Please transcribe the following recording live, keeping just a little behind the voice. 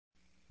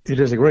It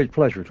is a great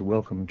pleasure to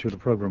welcome to the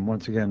program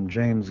once again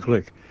James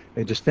Glick,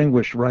 a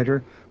distinguished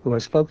writer who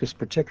has focused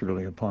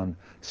particularly upon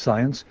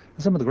science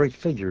and some of the great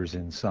figures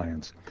in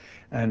science.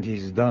 And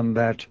he's done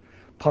that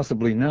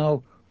possibly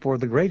now for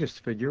the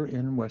greatest figure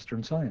in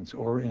Western science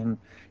or in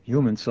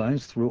human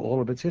science through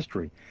all of its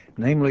history,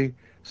 namely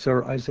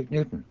Sir Isaac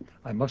Newton.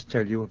 I must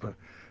tell you of a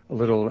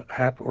little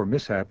hap or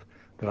mishap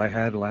that I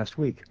had last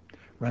week.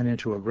 Ran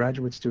into a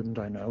graduate student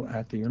I know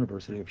at the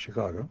University of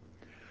Chicago,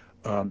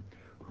 um,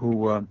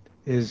 who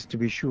is, to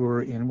be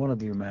sure, in one of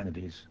the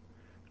humanities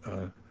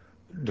uh,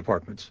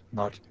 departments,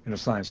 not in a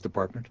science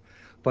department.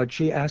 But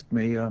she asked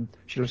me,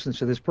 she listens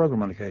to this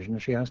program on occasion,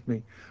 and she asked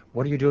me,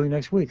 what are you doing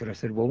next week? And I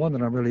said, well, one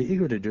that I'm really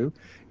eager to do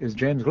is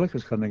James Glick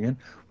is coming in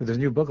with his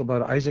new book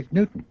about Isaac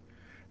Newton.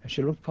 And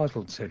she looked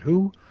puzzled and said,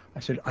 who? I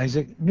said,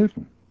 Isaac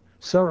Newton,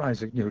 Sir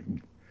Isaac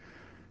Newton.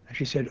 And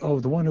she said, oh,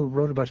 the one who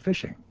wrote about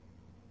fishing.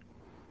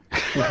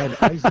 She had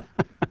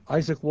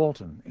Isaac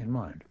Walton in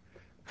mind.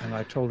 And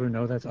I told her,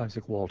 no, that's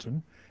Isaac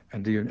Walton.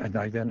 And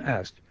I then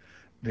asked,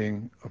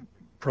 being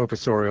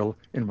professorial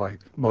in my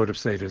mode of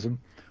sadism,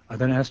 I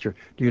then asked her,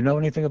 do you know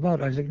anything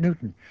about Isaac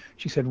Newton?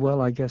 She said,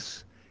 well, I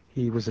guess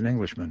he was an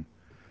Englishman.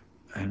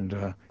 And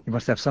he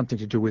must have something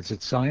to do with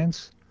its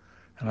science?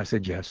 And I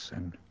said, yes,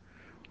 and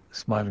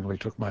smilingly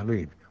took my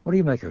leave. What do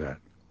you make of that?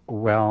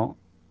 Well,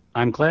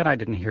 I'm glad I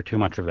didn't hear too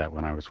much of that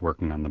when I was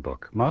working on the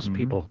book. Most Mm-hmm.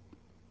 people,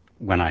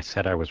 when I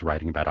said I was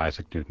writing about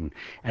Isaac Newton,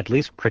 at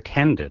least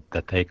pretended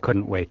that they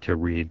couldn't wait to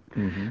read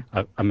Mm-hmm.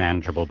 a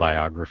manageable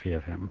biography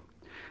of him.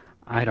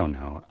 I don't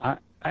know.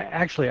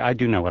 I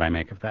do know what I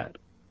make of that.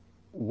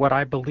 What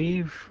I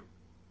believe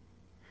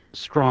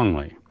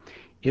strongly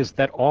is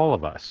that all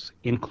of us,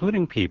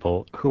 including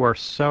people who are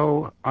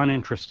so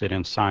uninterested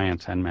in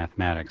science and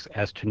mathematics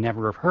as to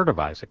never have heard of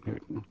Isaac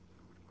Newton,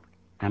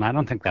 and I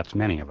don't think that's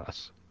many of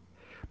us,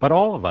 but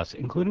all of us,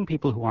 including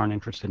people who aren't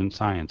interested in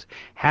science,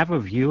 have a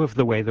view of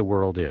the way the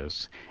world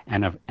is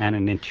and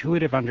an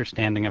intuitive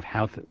understanding of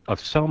of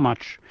so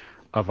much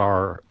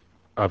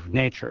of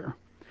nature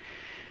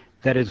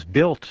that is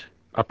built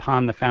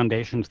upon the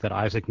foundations that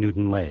Isaac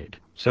Newton laid.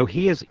 So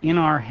he is in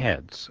our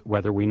heads,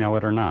 whether we know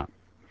it or not.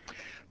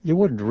 You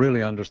wouldn't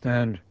really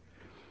understand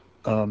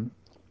um,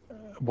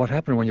 what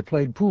happened when you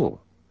played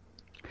pool.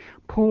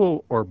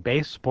 Pool or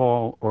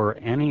baseball or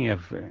any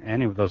of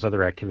those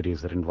other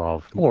activities that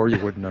involve Or you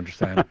wouldn't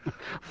understand why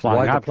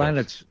flying the objects.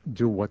 planets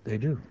do what they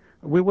do.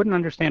 We wouldn't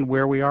understand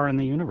where we are in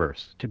the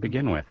universe to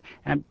begin with.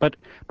 But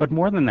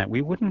more than that,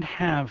 we wouldn't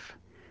have,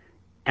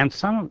 and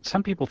some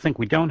people think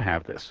we don't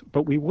have this,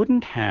 but we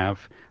wouldn't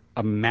have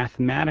a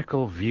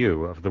mathematical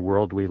view of the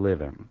world we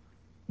live in.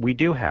 We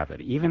do have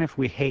it. Even if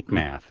we hate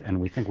math and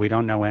we think we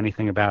don't know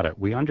anything about it,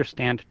 we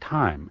understand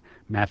time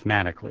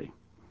mathematically.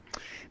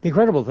 The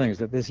incredible thing is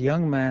that this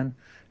young man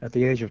at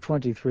the age of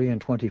 23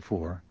 and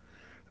 24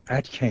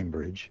 at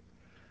Cambridge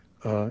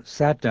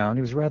sat down.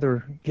 He was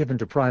rather given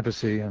to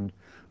privacy and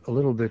a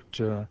little bit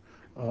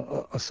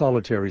a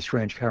solitary,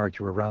 strange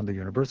character around the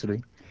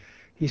university.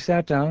 He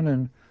sat down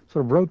and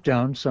sort of wrote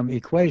down some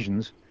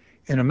equations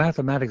in a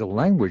mathematical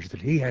language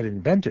that he had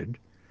invented,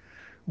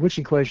 which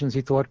equations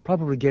he thought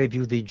probably gave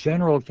you the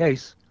general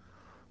case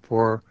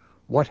for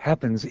what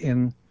happens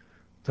in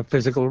the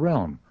physical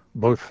realm,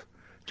 both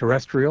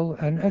terrestrial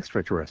and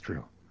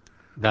extraterrestrial.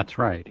 That's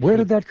right. Where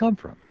did that come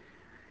from?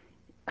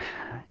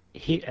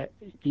 He,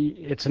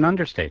 it's an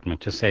understatement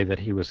to say that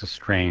he was a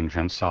strange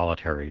and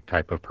solitary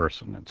type of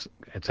person.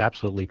 It's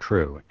absolutely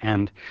true.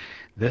 And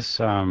this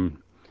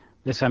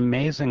this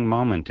amazing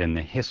moment in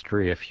the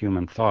history of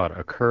human thought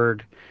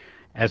occurred,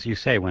 as you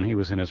say, when he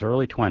was in his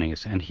early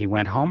 20s, and he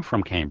went home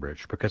from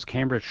Cambridge because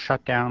Cambridge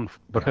shut down Yeah,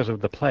 because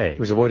of the he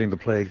was plague. avoiding the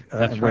plague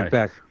That's and went right.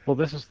 back Well,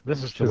 this is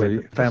to the way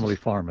the that this family is.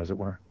 farm, as it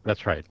were.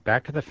 That's right.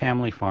 Back to the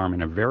family farm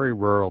in a very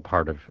rural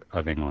part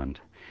of England,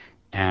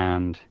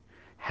 and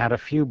had a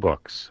few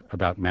books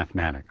about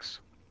mathematics,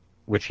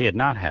 which he had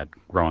not had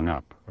growing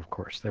up, of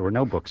course. There were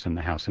no books in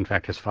the house. In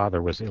fact, his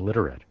father was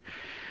illiterate.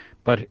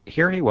 But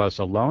here he was,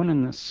 alone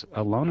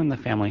in the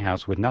family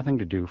house with nothing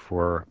to do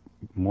for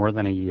more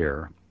than a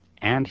year,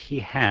 and he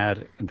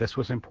had, this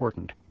was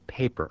important,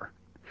 paper.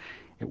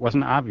 It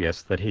wasn't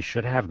obvious that he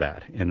should have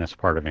that in this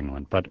part of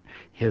England, but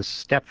his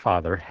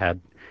stepfather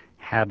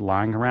had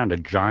lying around a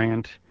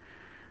giant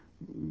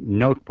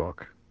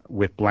notebook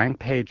with blank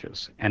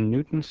pages, and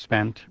Newton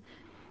spent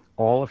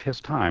all of his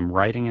time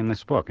writing in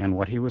this book, and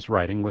what he was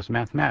writing was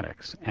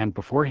mathematics. And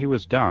before he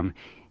was done,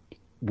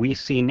 we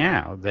see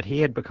now that he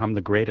had become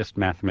the greatest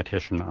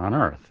mathematician on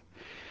earth.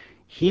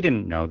 He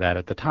didn't know that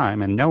at the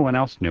time, and no one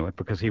else knew it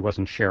because he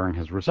wasn't sharing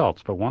his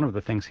results. But one of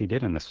the things he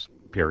did in this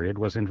period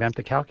was invent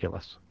the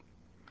calculus.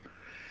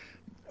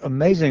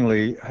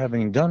 Amazingly,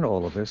 having done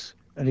all of this,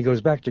 and he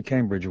goes back to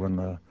Cambridge when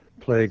the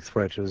plague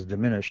threat is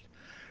diminished,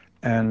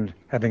 and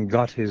having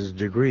got his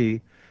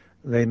degree,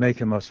 they make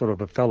him a sort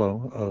of a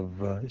fellow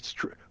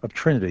of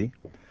Trinity,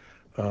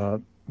 uh,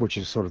 which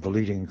is sort of the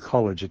leading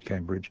college at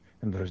Cambridge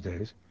in those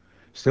days,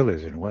 still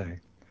is in a way.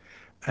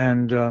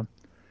 And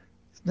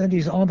then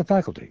he's on the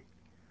faculty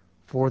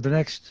for the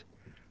next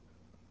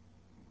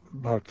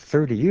about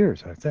 30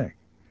 years, I think.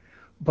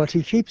 But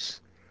he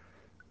keeps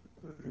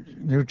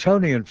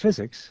Newtonian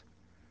physics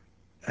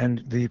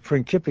and the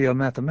Principia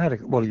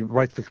Mathematica. Well, you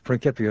write the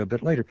Principia a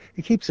bit later.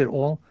 He keeps it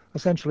all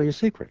essentially a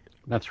secret.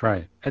 That's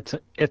right.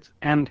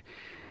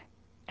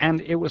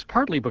 And it was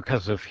partly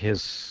because of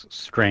his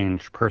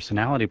strange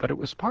personality, but it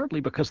was partly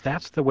because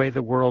that's the way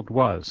the world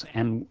was.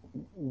 And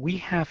we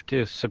have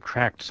to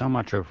subtract so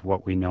much of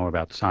what we know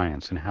about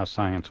science and how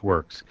science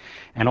works,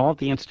 and all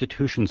the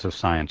institutions of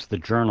science, the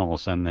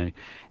journals and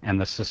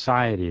the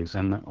societies,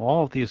 and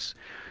all of these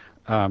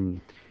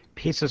um,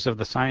 pieces of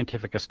the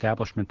scientific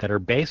establishment that are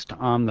based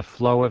on the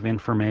flow of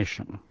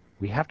information.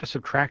 We have to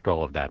subtract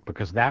all of that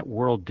because that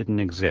world didn't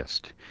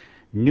exist.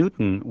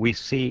 Newton, we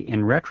see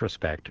in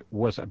retrospect,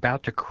 was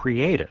about to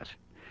create it,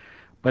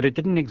 but it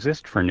didn't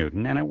exist for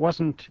Newton, and it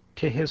wasn't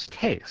to his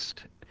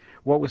taste.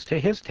 What was to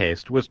his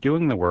taste was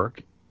doing the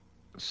work,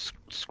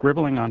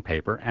 scribbling on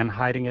paper, and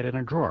hiding it in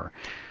a drawer.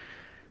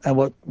 And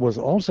what was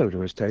also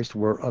to his taste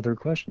were other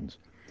questions.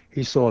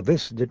 He saw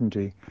this, didn't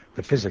he,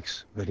 the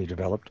physics that he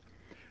developed,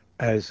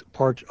 as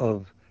part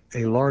of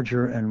a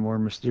larger and more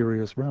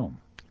mysterious realm.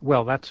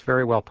 Well, that's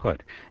very well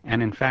put.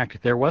 And in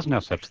fact, there was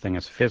no such thing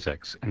as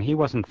physics, and he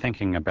wasn't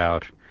thinking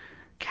about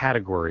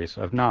categories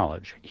of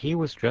knowledge. He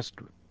was just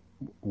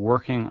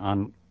working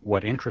on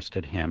what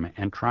interested him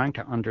and trying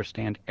to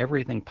understand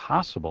everything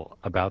possible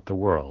about the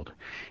world.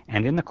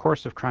 And in the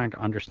course of trying to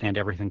understand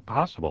everything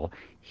possible,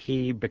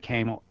 he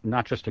became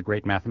not just a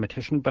great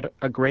mathematician, but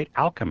a great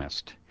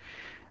alchemist.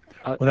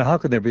 Well, now, how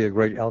could there be a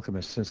great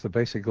alchemist since the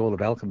basic goal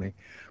of alchemy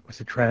was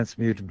to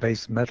transmute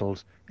base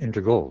metals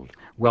into gold?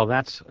 Well,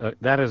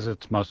 that is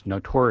its most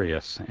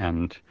notorious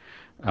and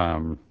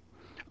um,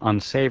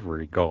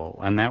 unsavory goal,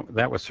 and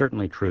that was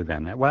certainly true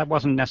then. That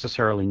wasn't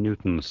necessarily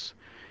Newton's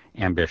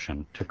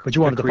ambition But you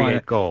to want to define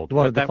create gold, you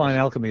want but to that define was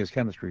alchemy as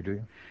chemistry, do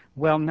you?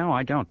 well, no,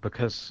 I don't,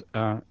 because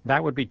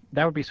that would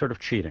be sort of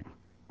cheating.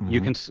 Hmm.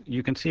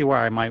 You can see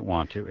why I might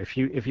want to. If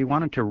you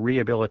wanted to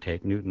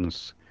rehabilitate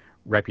Newton's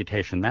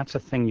reputation, that's a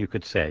thing you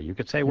could say. You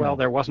could say, well, Yeah.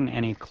 there wasn't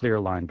any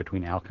clear line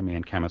between alchemy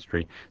and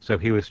chemistry, so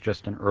he was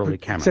just an early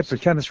Except that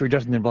chemist. chemistry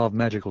doesn't involve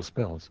magical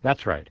spells.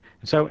 That's right.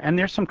 So, and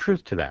there's some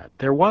truth to that.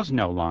 There was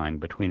no line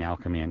between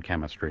alchemy and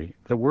chemistry.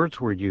 The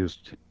words were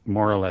used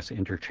more or less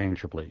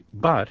interchangeably.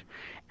 But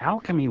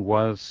alchemy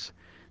was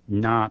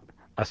not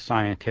a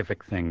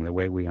scientific thing the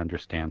way we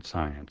understand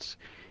science.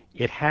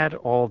 It had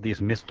all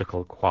these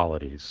mystical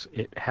qualities.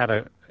 It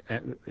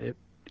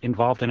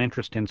involved an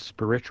interest in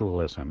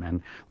spiritualism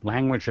and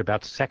language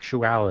about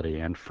sexuality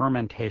and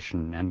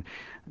fermentation and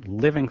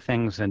living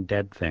things and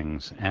dead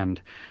things. And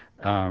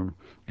um,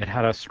 it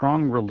had a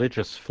strong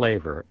religious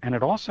flavor, and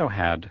it also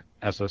had,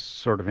 as a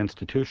sort of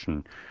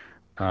institution,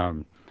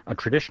 um, a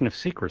tradition of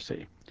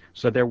secrecy.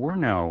 So there were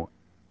no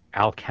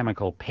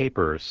alchemical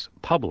papers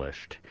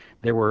published.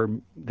 There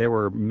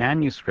were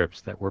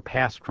manuscripts that were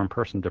passed from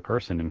person to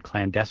person in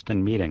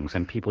clandestine meetings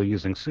and people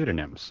using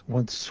pseudonyms.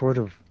 One sort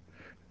of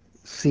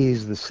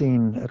sees the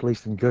scene, at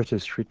least in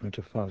Goethe's treatment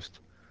of Faust,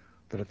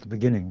 that at the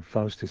beginning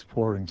Faust is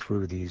pouring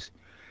through these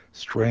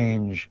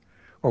strange,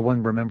 or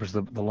one remembers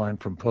the line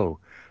from Poe,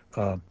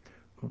 uh,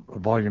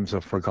 volumes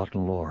of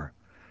forgotten lore,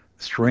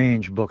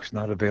 strange books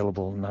not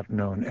available, not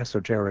known,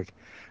 esoteric,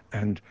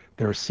 and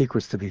there are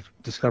secrets to be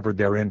discovered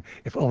therein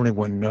if only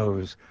one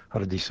knows how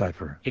to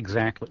decipher.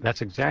 Exactly.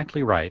 That's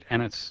exactly right.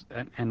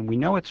 And we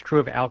know it's true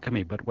of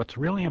alchemy, but what's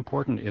really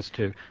important is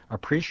to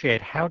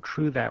appreciate how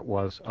true that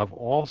was of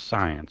all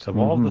science, of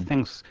all the Hmm.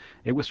 things.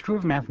 It was true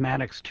of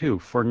mathematics too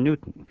for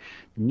Newton.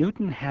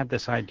 Newton had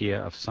this idea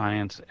of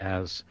science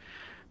as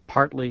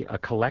partly a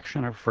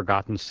collection of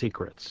forgotten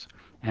secrets.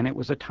 And it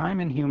was a time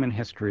in human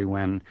history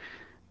when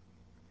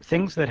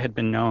things that had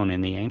been known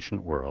in the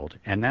ancient world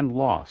and then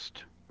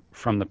lost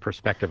from the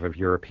perspective of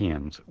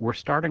Europeans were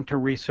starting to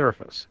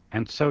resurface.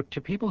 And so to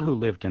people who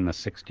lived in the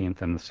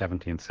 16th and the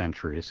 17th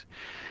centuries,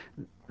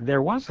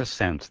 there was a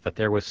sense that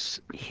there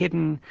was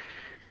hidden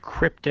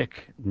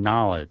cryptic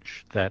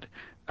knowledge that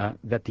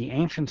the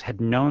ancients had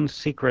known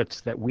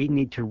secrets that we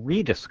need to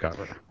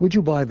rediscover. Would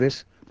you buy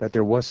this, that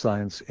there was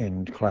science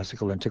in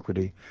classical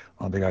antiquity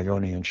on the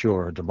Ionian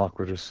shore,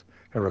 Democritus,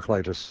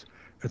 Heraclitus,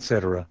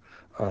 etc.,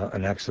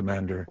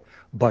 Anaximander,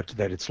 but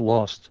that it's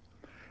lost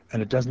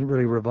and it doesn't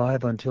really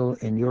revive until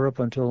in Europe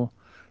until,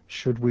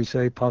 should we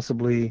say,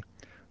 possibly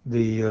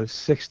the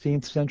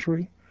 16th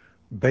century?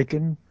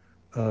 Bacon,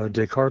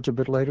 Descartes a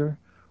bit later,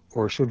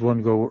 or should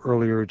one go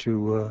earlier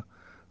to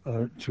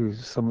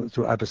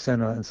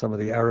Avicenna and some of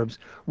the Arabs?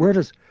 Where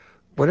does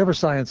whatever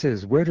science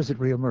is, where does it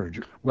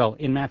reemerge? Well,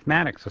 in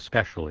mathematics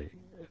especially,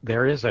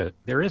 there is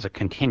a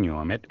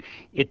continuum.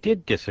 It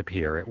did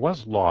disappear. It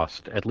was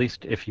lost, at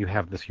least if you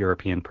have this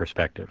European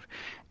perspective,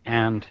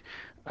 and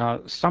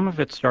some of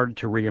it started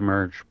to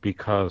reemerge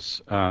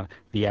because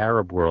the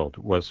Arab world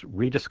was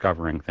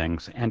rediscovering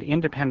things and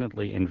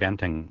independently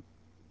inventing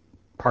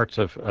parts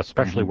of,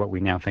 especially Hmm. what we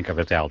now think of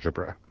as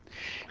algebra.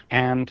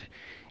 And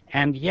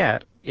and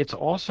yet, it's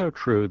also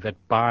true that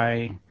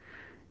by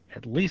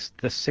at least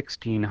the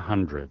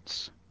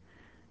 1600s,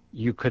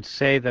 you could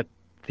say that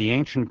the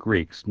ancient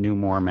Greeks knew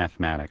more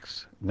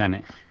mathematics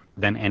than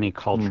any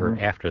culture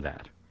after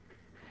that.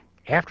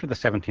 After the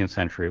 17th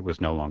century, it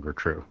was no longer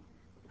true,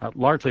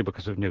 largely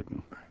because of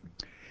Newton.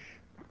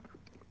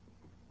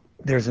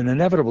 There's an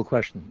inevitable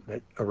question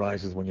that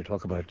arises when you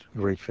talk about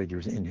great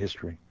figures in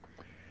history,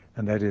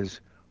 and that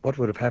is, what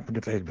would have happened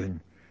if they had been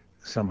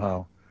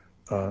somehow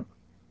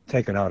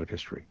taken out of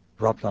history,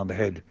 dropped on the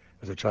head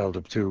as a child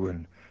of 2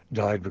 and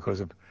died because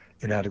of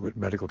inadequate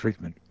medical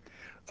treatment?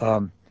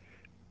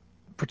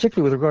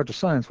 Particularly with regard to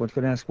science, one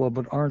can ask, well,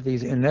 but aren't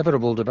these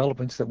inevitable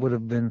developments that would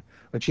have been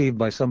achieved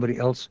by somebody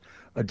else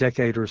a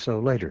decade or so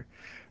later?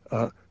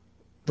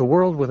 The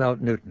world without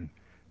Newton,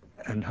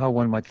 and how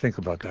one might think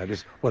about that,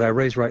 is what I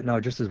raise right now,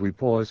 just as we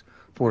pause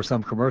for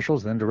some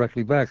commercials, then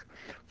directly back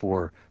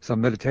for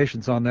some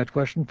meditations on that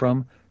question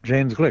from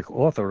James Gleick,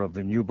 author of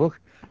the new book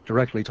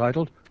directly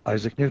titled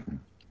Isaac Newton.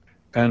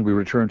 And we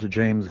return to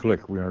James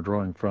Gleick. We are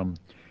drawing from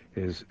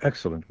his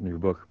excellent new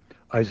book,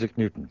 Isaac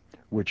Newton,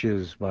 which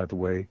is, by the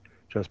way,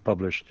 just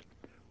published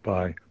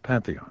by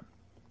Pantheon.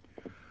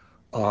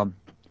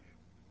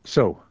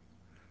 So,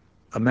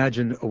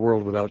 imagine a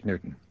world without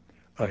Newton.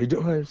 He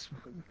does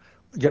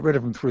get rid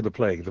of him through the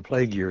plague. The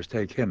plague years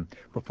take him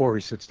before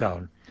he sits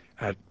down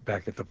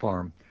back at the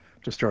farm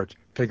to start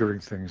figuring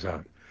things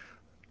out.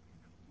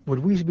 Would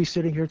we be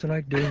sitting here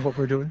tonight doing what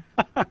we're doing?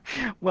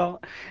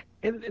 Well,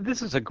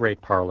 this is a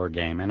great parlor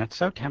game, and it's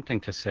so tempting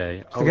to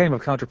say... It's a game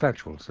of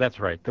counterfactuals. That's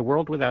right. The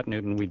world without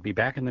Newton, we'd be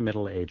back in the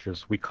Middle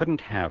Ages. We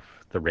couldn't have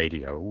the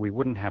radio. We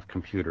wouldn't have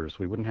computers.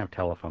 We wouldn't have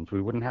telephones.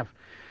 We wouldn't have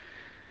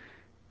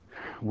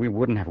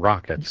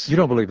rockets. You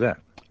don't believe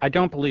that? I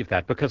don't believe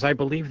that, because I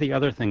believe the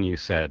other thing you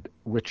said,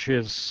 which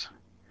is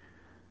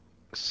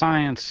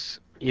science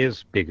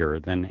is bigger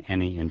than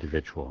any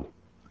individual.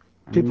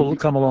 People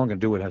come along and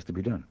do what has to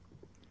be done.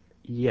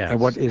 Yes, and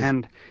what is...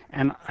 and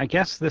I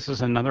guess this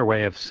is another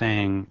way of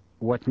saying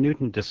what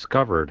Newton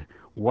discovered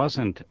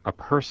wasn't a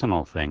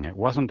personal thing. It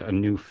wasn't a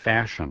new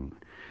fashion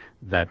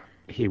that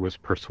he was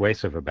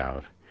persuasive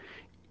about.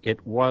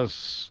 It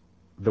was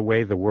the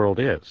way the world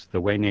is, the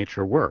way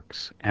nature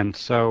works. And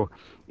so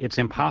it's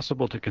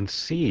impossible to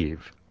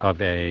conceive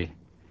of a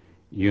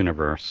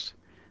universe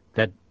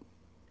that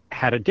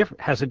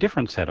has a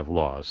different set of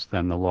laws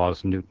than the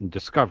laws Newton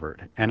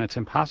discovered. And it's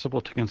impossible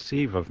to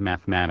conceive of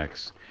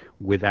mathematics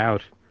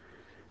without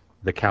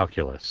the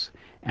calculus.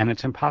 And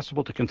it's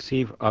impossible to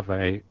conceive of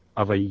a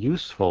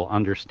useful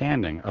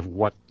understanding of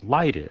what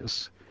light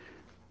is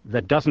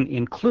that doesn't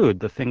include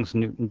the things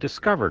Newton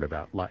discovered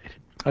about light.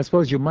 I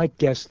suppose you might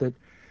guess that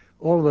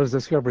all of those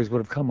discoveries would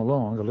have come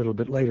along a little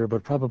bit later,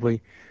 but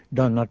probably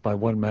done not by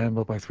one man,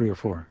 but by 3 or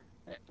 4.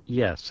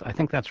 Yes, I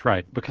think that's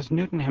right, because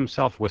Newton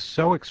himself was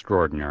so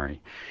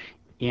extraordinary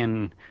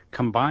in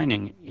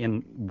combining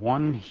in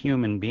one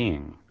human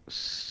being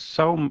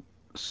so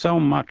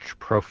much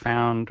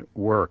profound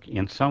work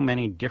in so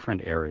many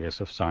different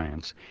areas of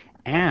science,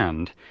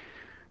 and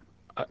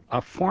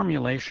a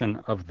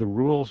formulation of the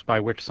rules by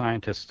which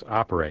scientists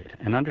operate,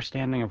 an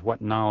understanding of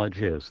what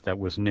knowledge is that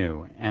was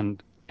new,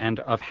 and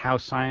of how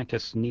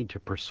scientists need to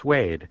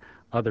persuade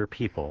other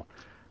people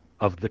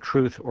of the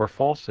truth or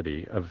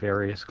falsity of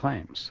various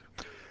claims.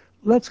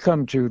 Let's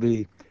come to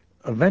the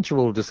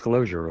eventual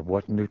disclosure of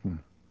what Newton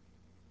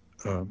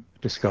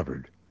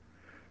discovered.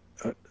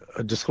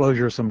 A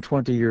disclosure some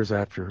 20 years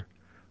after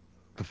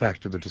the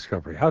fact of the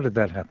discovery. How did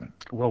that happen?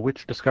 Well,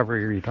 which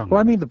discovery are you talking about?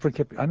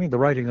 I mean the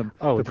writing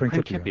of the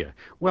Principia.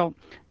 Well,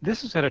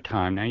 this is at a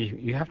time, now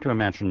you have to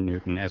imagine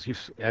Newton, as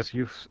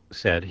you've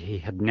said, he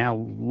had now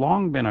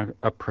long been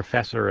a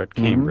professor at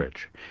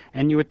Cambridge.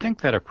 And you would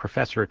think that a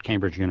professor at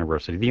Cambridge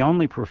University, the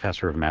only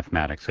professor of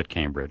mathematics at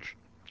Cambridge...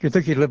 You'd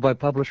think he'd live by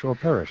publish or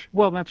perish.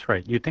 Well, that's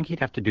right. You'd think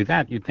he'd have to do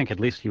that. You'd think at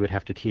least he would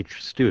have to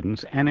teach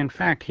students. And in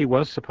fact, he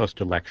was supposed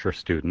to lecture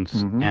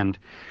students.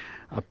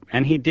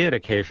 And he did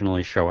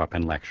occasionally show up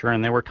and lecture,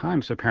 and there were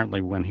times apparently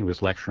when he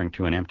was lecturing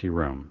to an empty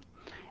room.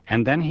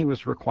 And then he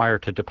was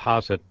required to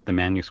deposit the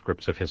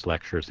manuscripts of his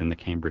lectures in the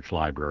Cambridge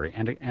Library.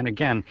 And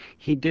again,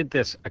 he did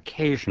this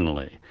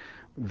occasionally,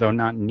 though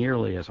not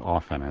nearly as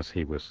often as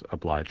he was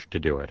obliged to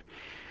do it.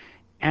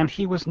 And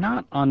he was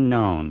not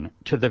unknown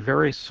to the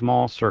very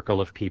small circle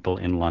of people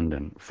in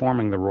London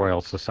forming the Royal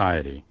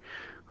Society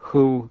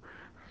who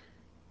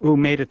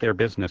made it their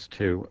business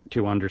to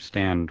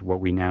understand what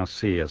we now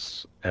see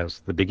as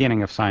the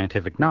beginning of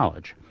scientific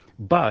knowledge.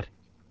 But,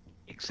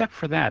 except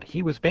for that,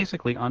 he was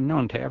basically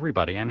unknown to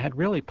everybody and had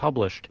really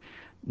published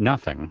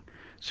nothing,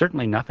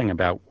 certainly nothing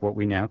about what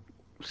we now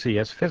see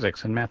as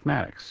physics and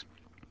mathematics.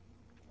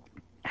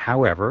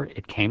 However,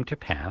 it came to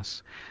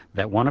pass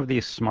that one of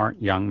these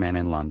smart young men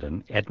in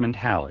London, Edmund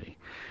Halley,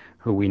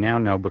 who we now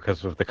know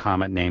because of the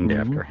comet named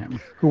after him.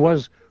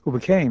 Who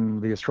became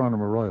the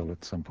Astronomer Royal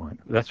at some point.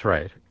 That's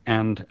right.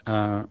 And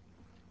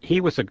he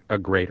was a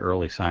great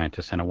early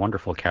scientist and a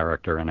wonderful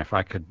character, and if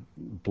I could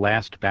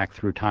blast back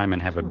through time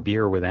and have a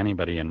beer with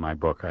anybody in my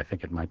book, I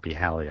think it might be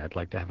Halley I'd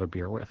like to have a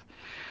beer with.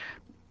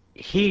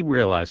 He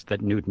realized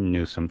that Newton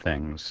knew some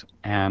things,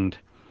 and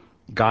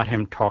got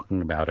him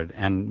talking about it,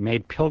 and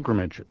made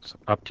pilgrimages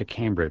up to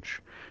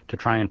Cambridge to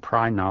try and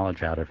pry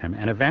knowledge out of him,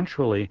 and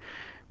eventually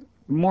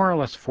more or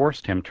less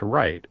forced him to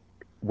write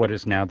what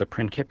is now the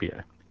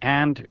Principia,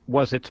 and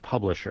was its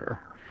publisher,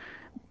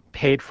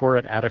 paid for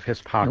it out of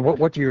his pocket. Now,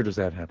 what year does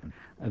that happen?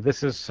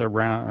 This is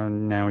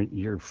around, now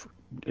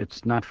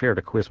it's not fair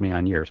to quiz me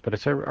on years, but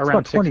it's around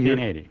about 20 years.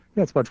 1680.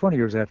 Yeah, it's about 20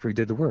 years after he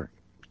did the work.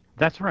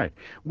 That's right.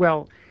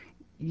 Well,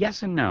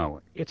 yes and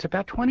no. It's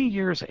about 20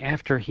 years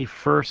after he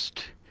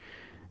first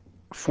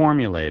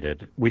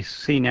formulated, we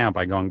see now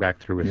by going back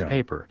through his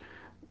paper,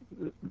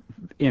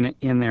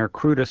 in their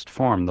crudest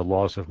form, the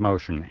laws of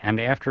motion, and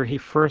after he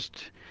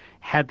first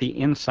had the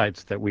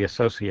insights that we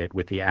associate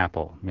with the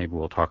apple. Maybe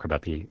we'll talk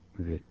about the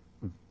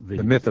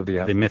myth of the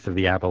apple. The myth of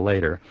the apple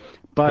later.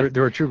 But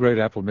there are two great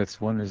apple myths.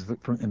 One is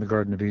in the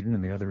Garden of Eden,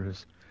 and the other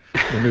is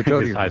the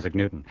Newtonian. Isaac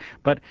Newton.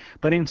 But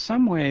in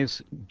some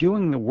ways,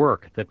 doing the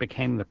work that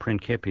became the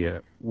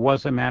Principia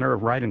was a matter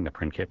of writing the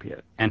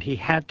Principia, and he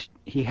had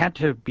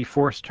to be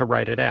forced to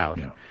write it out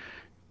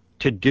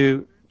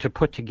to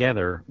put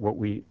together what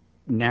we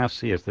now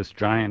see as this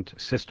giant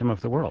system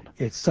of the world.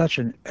 It's such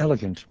an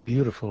elegant,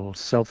 beautiful,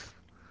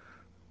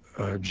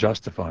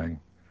 self-justifying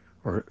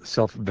or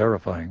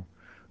self-verifying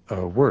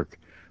work.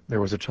 There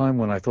was a time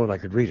when I thought I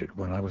could read it,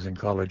 when I was in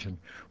college and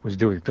was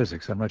doing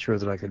physics. I'm not sure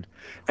that I could,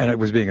 and it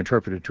was being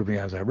interpreted to me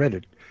as I read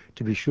it,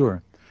 to be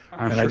sure.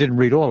 I didn't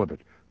read all of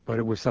it, but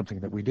it was something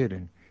that we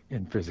did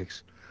in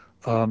physics.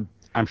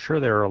 I'm sure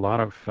there are a lot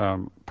of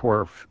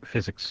poor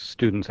physics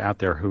students out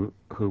there who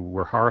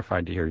were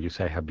horrified to hear you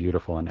say how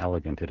beautiful and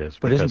elegant it is.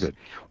 But isn't it?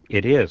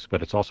 It is,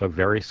 but it's also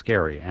very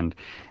scary. And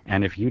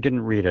if you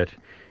didn't read it,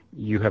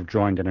 you have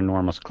joined an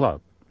enormous club.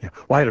 Yeah.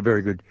 Well, I had a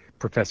very good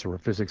professor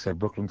of physics at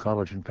Brooklyn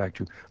College, in fact,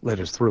 who led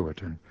us through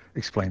it and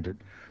explained it.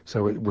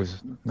 So it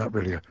was not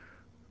really a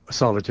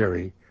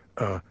solitary,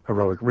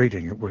 heroic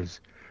reading. It was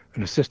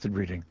an assisted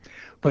reading.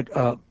 But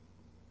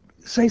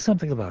say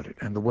something about it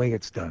and the way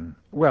it's done.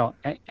 Well,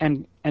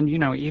 and you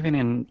know, even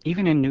in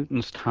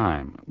Newton's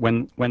time,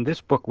 when this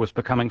book was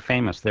becoming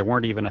famous, there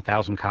weren't even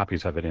 1,000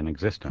 copies of it in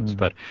existence.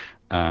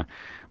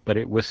 But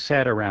it was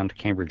said around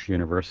Cambridge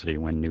University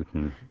when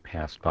Newton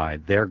passed by,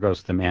 "There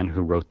goes the man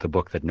who wrote the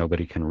book that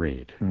nobody can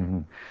read."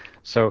 Mm-hmm.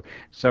 So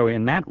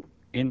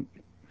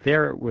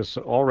there was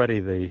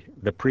already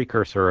the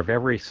precursor of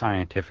every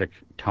scientific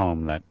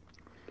tome that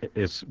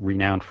is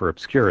renowned for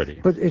obscurity.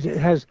 But it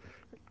has.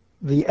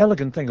 The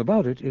elegant thing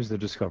about it is the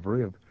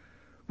discovery of,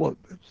 well,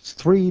 it's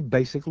 3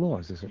 basic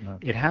laws, is it not?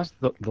 It has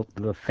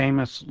the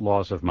famous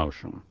laws of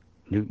motion,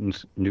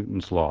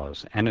 Newton's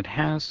laws, and it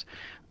has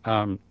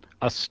a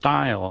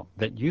style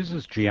that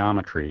uses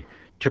geometry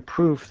to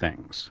prove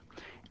things.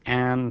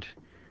 And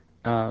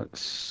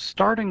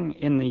starting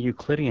in the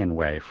Euclidean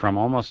way, from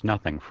almost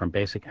nothing, from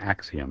basic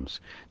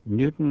axioms,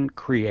 Newton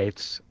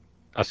creates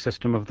a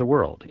system of the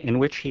world in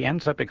which he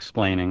ends up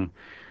explaining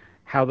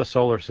how the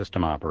solar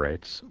system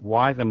operates,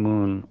 why the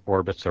moon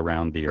orbits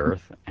around the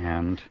Earth,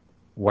 and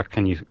what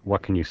can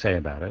you say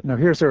about it? Now,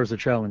 here's a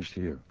challenge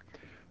to you.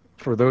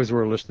 For those who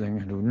are listening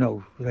and who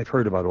know, they've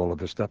heard about all of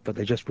this stuff, but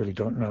they just really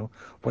don't know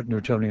what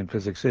Newtonian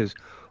physics is.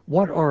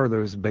 What are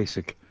those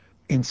basic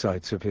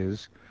insights of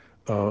his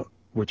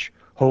which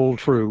hold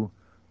true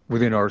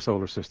within our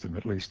solar system,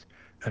 at least,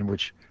 and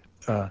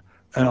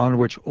on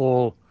which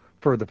all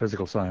further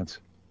physical science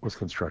was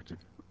constructed?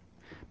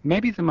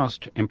 Maybe the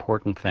most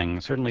important thing,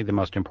 certainly the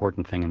most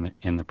important thing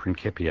in the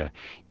Principia,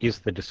 is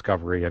the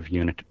discovery of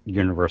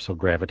universal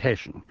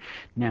gravitation.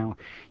 Now,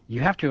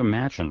 you have to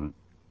imagine,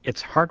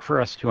 it's hard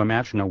for us to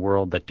imagine a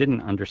world that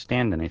didn't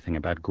understand anything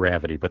about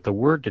gravity, but the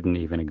word didn't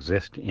even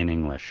exist in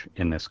English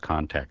in this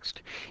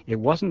context. It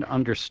wasn't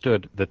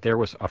understood that there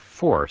was a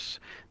force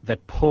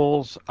that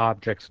pulls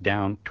objects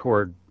down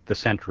toward the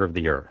center of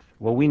the Earth.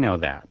 Well, we know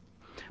that.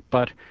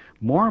 But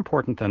more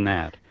important than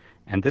that,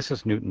 and this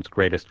is Newton's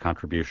greatest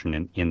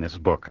contribution in this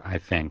book, I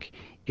think,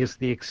 is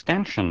the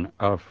extension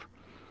of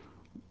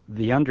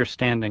the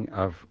understanding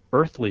of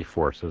earthly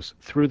forces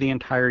through the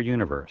entire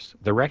universe.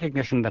 The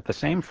recognition that the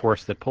same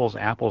force that pulls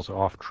apples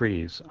off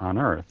trees on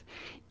Earth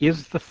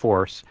is the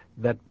force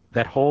that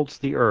holds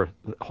the Earth,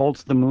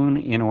 holds the moon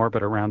in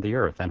orbit around the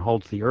Earth, and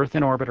holds the Earth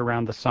in orbit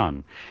around the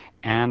sun,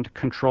 and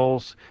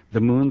controls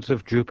the moons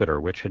of Jupiter,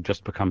 which had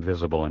just become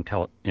visible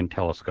in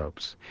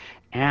telescopes,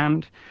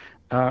 and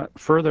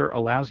further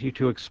allows you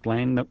to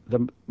explain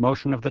the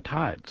motion of the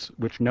tides,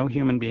 which no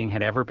human being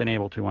had ever been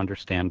able to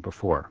understand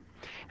before.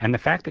 And the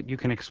fact that you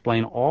can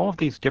explain all of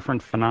these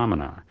different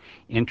phenomena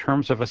in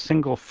terms of a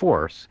single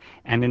force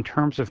and in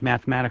terms of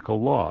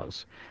mathematical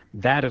laws,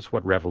 that is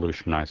what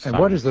revolutionized science.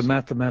 And what is the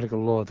mathematical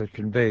law that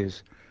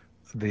conveys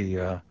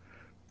the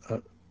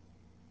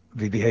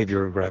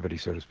behavior of gravity,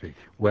 so to speak?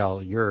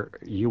 Well,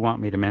 you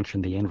want me to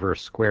mention the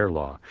inverse square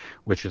law,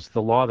 which is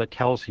the law that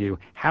tells you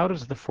how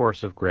does the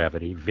force of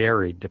gravity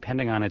vary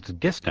depending on its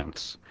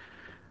distance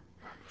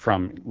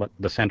from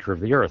the center of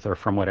the Earth or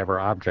from whatever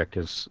object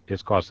is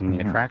causing the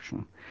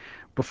attraction.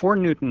 Before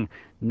Newton,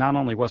 not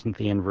only wasn't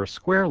the inverse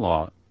square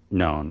law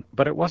known,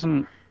 but it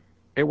wasn't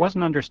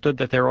understood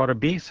that there ought to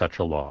be such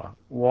a law.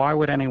 Why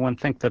would anyone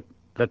think that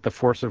that the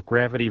force of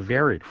gravity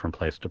varied from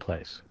place to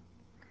place.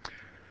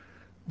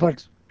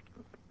 But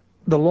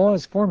the law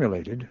is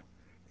formulated.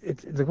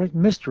 The great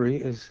mystery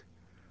is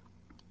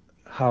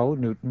how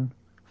Newton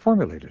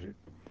formulated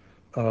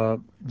it.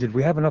 Did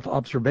we have enough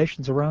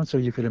observations around so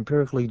you could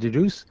empirically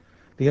deduce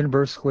the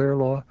inverse square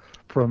law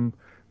from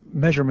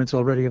measurements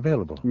already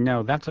available?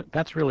 No,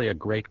 that's really a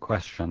great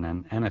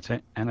question,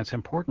 and it's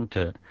important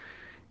to,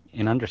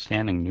 in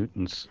understanding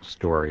Newton's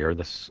story, or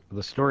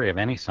the story of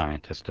any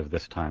scientist of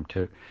this time,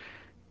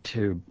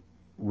 to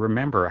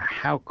remember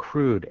how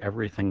crude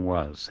everything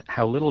was,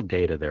 how little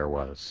data there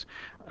was.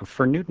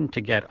 For Newton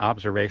to get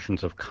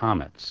observations of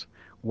comets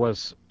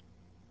was,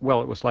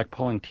 well, it was like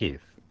pulling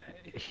teeth.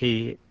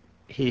 He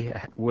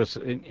was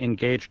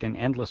engaged in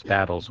endless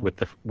battles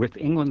with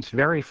England's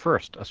very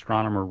first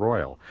astronomer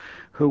royal,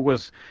 who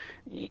was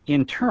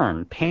in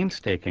turn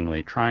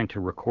painstakingly trying to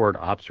record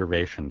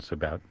observations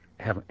about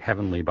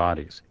heavenly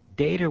bodies.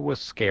 Data was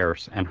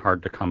scarce and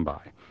hard to come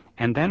by.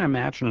 And then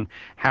imagine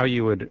how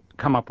you would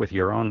come up with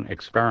your own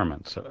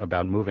experiments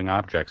about moving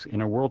objects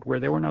in a world where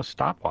there were no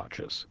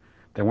stopwatches.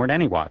 There weren't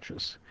any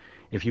watches.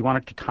 If you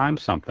wanted to time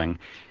something,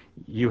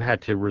 you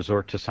had to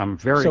resort to some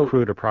very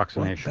crude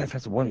approximation.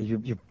 That's one.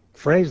 You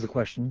phrased the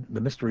question,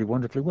 the mystery,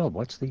 wonderfully well.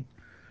 What's the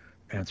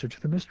answer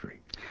to the mystery?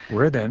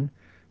 Where then,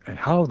 and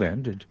how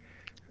then did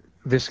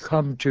this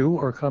come to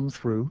or come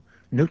through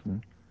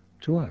Newton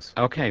to us?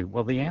 Okay,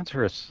 well, the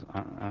answer is,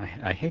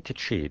 I hate to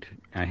cheat,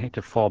 I hate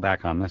to fall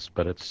back on this,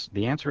 but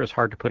the answer is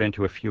hard to put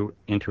into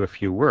a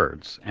few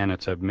words, and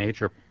it's a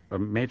major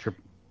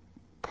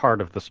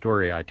part of the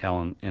story I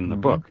tell in the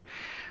book,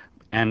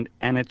 and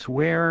it's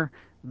where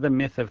the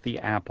myth of the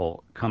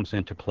apple comes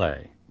into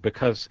play,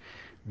 because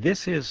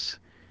this is,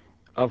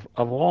 of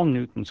all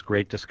Newton's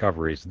great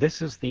discoveries,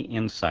 this is the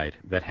insight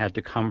that had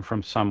to come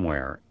from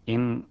somewhere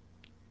in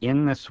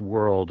this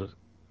world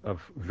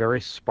of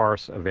very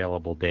sparse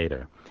available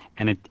data.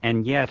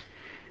 And yet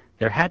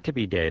there had to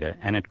be data,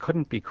 and it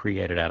couldn't be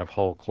created out of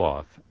whole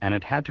cloth, and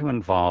it had to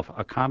involve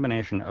a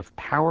combination of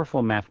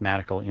powerful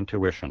mathematical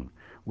intuition,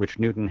 which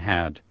Newton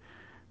had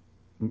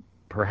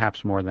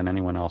perhaps more than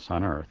anyone else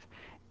on Earth,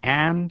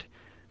 and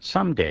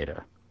some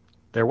data.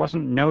 There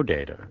wasn't no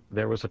data.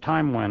 There was a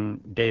time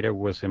when data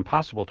was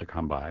impossible to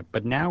come by,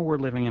 but now we're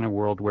living in a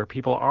world where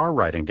people are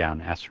writing down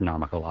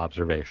astronomical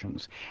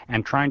observations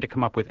and trying to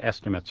come up with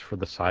estimates for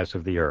the size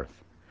of the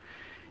Earth.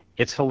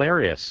 It's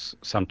hilarious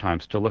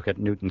sometimes to look at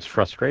Newton's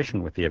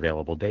frustration with the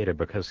available data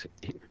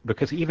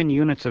because even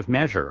units of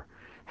measure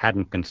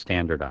hadn't been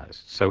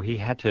standardized. So he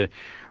had to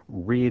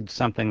read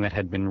something that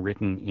had been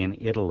written in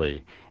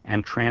Italy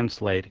and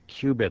translate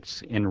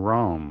cubits in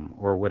Rome,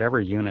 or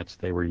whatever units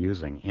they were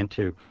using,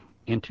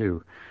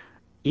 into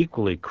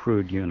equally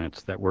crude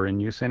units that were in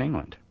use in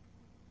England.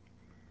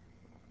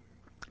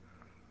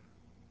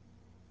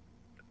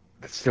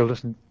 That still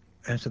doesn't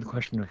answer the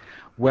question of,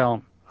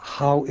 well,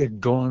 how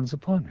it dawns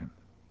upon him.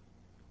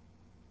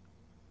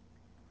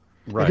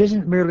 Right. It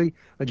isn't merely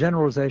a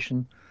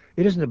generalization.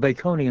 It isn't a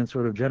Baconian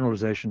sort of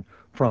generalization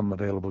from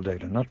available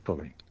data, not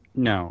fully.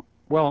 No.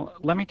 Well,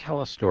 let me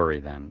tell a story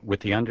then, with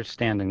the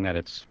understanding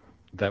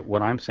that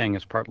what I'm saying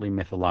is partly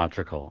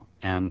mythological,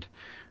 and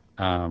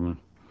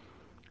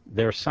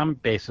there's some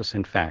basis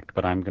in fact,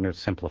 but I'm going to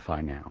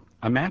simplify now.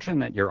 Imagine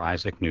that you're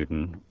Isaac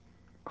Newton,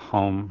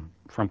 home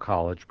from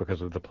college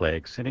because of the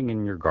plague, sitting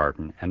in your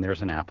garden, and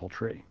there's an apple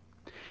tree.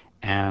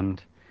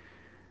 And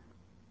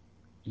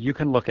you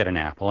can look at an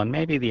apple, and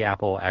maybe the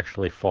apple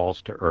actually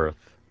falls to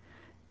earth.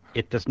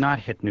 It does not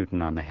hit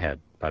Newton on the head,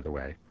 by the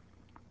way.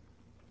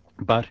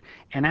 But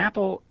an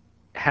apple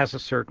has a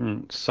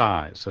certain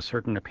size, a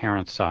certain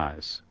apparent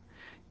size,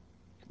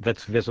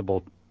 that's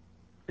visible.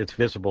 It's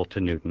visible to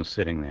Newton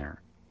sitting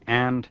there.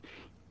 And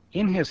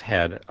in his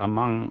head,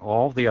 among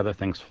all the other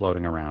things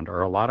floating around,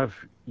 are a lot of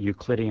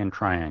Euclidean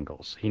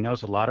triangles. He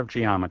knows a lot of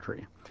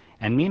geometry.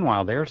 And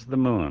meanwhile, there's the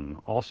moon,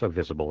 also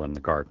visible in the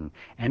garden,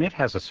 and it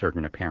has a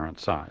certain apparent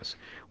size,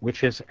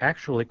 which is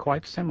actually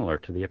quite similar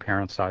to the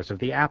apparent size of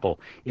the apple,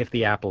 if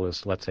the apple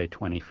is, let's say,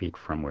 20 feet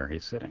from where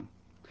he's sitting.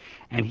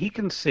 And he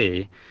can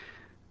see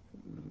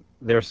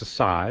there's a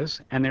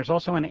size, and there's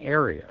also an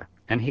area,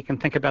 and he can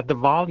think about the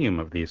volume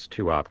of these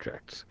two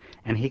objects,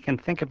 and he can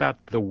think about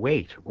the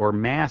weight or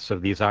mass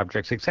of these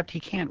objects, except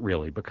he can't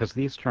really, because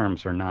these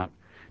terms are not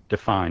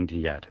defined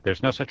yet.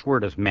 There's no such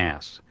word as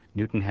mass.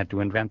 Newton had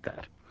to invent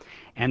that.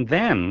 And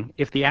then,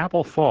 if the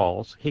apple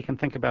falls, he can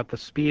think about the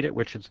speed at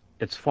which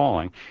it's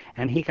falling.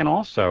 And he can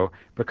also,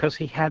 because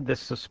he had this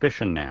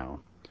suspicion now,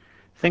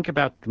 think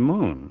about the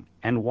moon.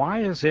 And why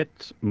is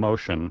its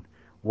motion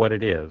what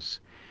it is?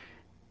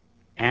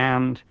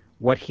 And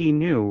what he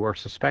knew or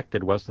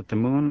suspected was that the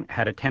moon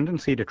had a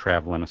tendency to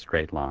travel in a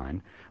straight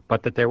line,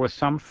 but that there was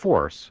some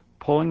force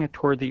pulling it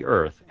toward the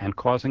Earth and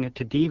causing it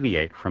to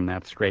deviate from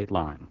that straight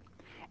line.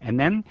 And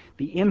then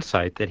the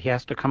insight that he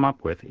has to come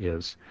up with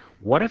is,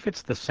 what if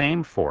it's the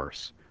same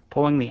force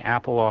pulling the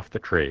apple off the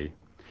tree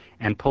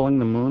and pulling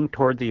the moon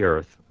toward the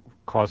Earth,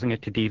 causing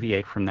it to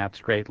deviate from that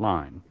straight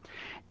line?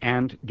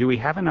 And do we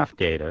have enough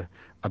data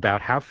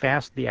about how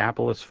fast the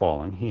apple is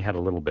falling. He had a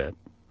little bit.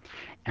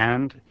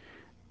 And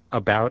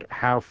about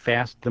how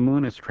fast the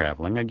moon is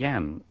traveling.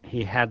 Again,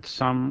 he had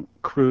some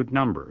crude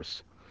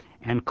numbers.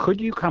 And could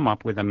you come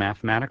up with a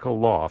mathematical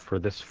law for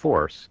this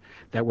force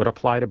that would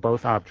apply to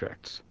both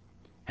objects?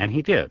 And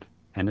he did.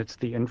 And it's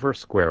the inverse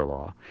square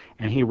law.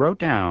 And he wrote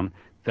down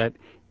that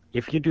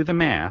if you do the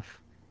math,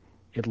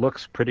 it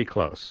looks pretty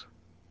close.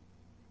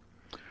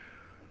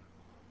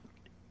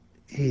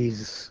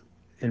 He's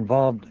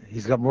involved,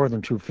 he's got more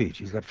than 2 feet.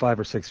 He's got 5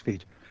 or 6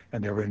 feet,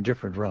 and they're in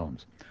different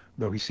realms,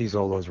 though he sees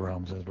all those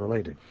realms as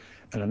related.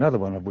 And another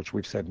one of which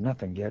we've said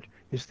nothing yet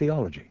is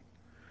theology,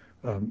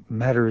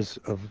 matters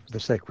of the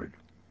sacred.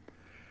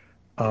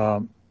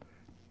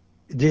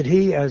 Did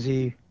he, as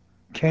he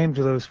came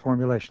to those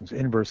formulations,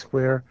 inverse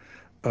square,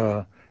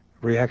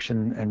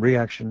 reaction and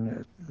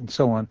reaction, and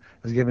so on,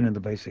 as given in the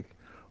basic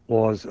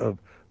laws of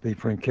the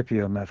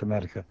Principia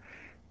Mathematica,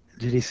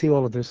 did he see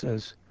all of this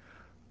as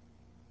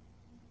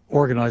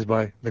organized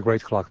by the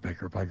great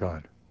clockmaker, by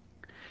God?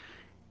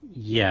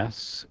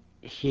 Yes,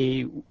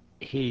 he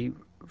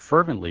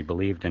fervently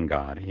believed in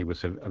God. He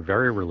was a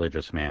very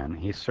religious man.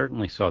 He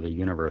certainly saw the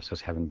universe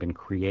as having been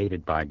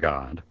created by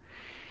God.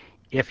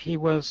 If he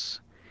was,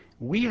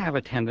 we have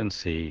a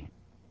tendency,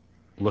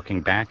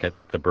 looking back at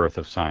the birth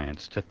of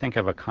science, to think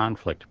of a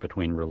conflict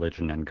between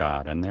religion and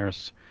God. And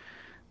there's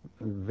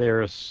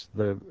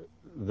the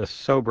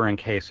sobering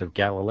case of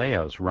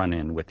Galileo's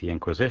run-in with the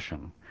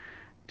Inquisition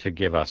to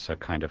give us a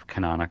kind of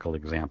canonical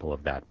example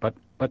of that. But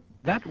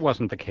that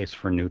wasn't the case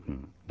for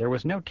Newton. There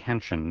was no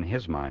tension in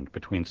his mind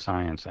between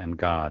science and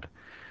God.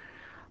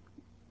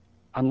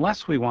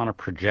 Unless we want to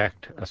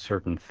project a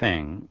certain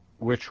thing,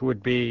 which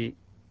would be,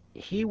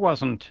 he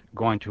wasn't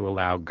going to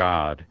allow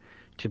God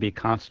to be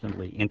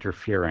constantly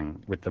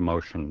interfering with the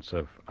motions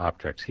of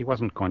objects. He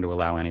wasn't going to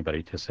allow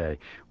anybody to say,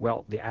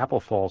 well, the apple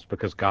falls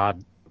because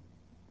God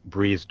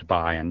breezed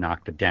by and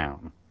knocked it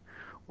down,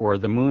 or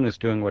the moon is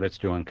doing what it's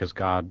doing because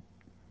God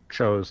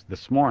chose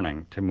this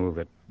morning to move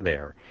it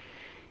there.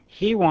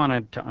 He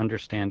wanted to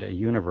understand a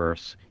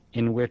universe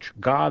in which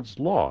God's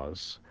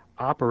laws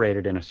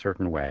operated in a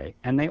certain way,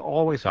 and they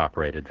always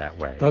operated that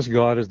way. Thus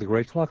God is the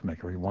great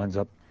clockmaker. He winds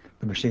up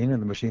the machine,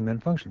 and the machine then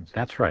functions.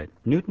 That's right.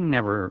 Newton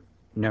never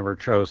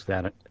chose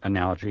that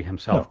analogy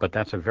himself, No. but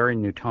that's a very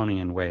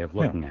Newtonian way of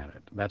looking Yeah. at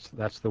it.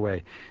 That's the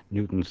way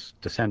Newton's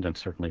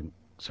descendants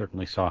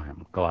certainly saw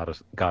him. God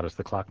as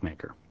the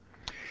clockmaker.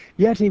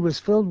 Yet he was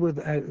filled with,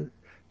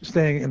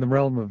 staying in the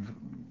realm of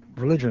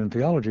religion and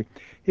theology,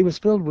 he was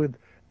filled with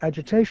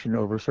agitation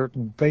over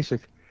certain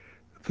basic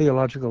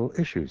theological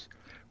issues.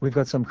 We've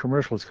got some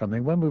commercials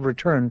coming. When we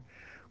return,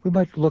 we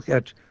might look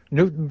at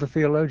Newton the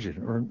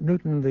theologian, or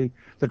Newton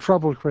the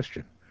troubled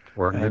Christian.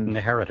 Or Newton the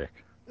heretic.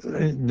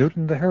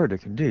 Newton the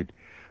heretic, indeed.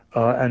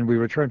 And we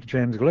return to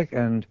James Gleick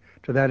and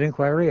to that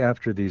inquiry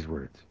after these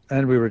words.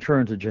 And we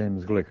return to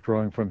James Gleick,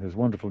 drawing from his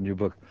wonderful new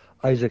book,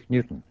 Isaac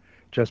Newton,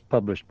 just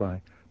published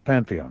by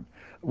Pantheon.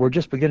 We're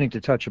just beginning to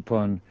touch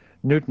upon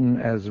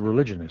Newton as a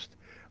religionist.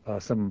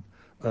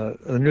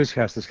 The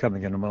newscast is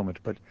coming in a moment,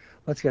 but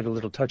let's get a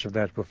little touch of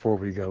that before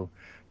we go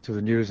to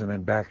the news and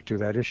then back to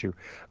that issue.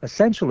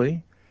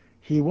 Essentially,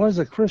 he was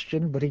a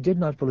Christian, but he did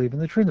not believe in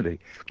the Trinity,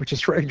 which is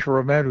strange for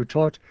a man who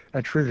taught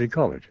at Trinity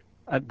College.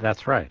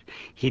 That's right.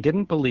 He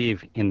didn't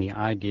believe in the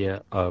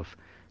idea of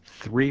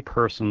three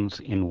persons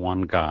in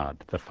one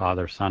God, the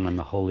Father, Son, and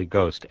the Holy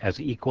Ghost, as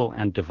equal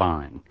and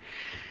divine.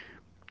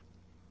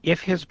 If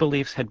his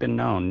beliefs had been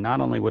known, not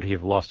only would he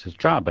have lost his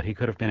job, but he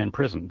could have been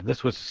imprisoned.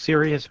 This was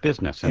serious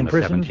business in the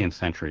 17th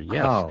century.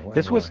 Yes, How?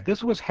 this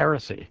was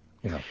heresy,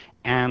 Yeah.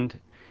 and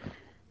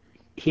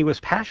he was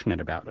passionate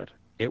about it.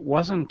 It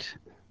wasn't,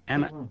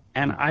 and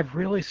I've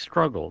really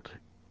struggled,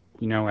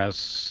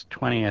 as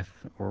 20th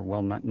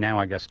or now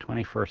I guess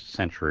 21st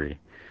century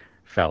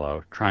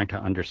fellow trying to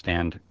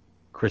understand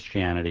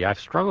Christianity. I've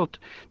struggled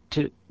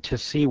to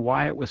see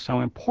why it was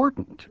so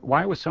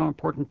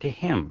important to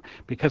him,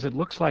 because it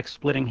looks like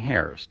splitting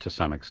hairs to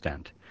some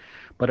extent.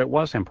 But it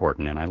was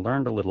important, and I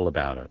learned a little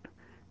about it.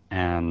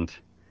 And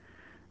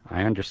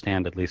I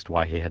understand at least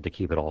why he had to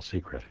keep it all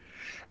secret.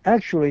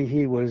 Actually,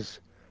 he was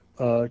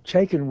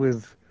taken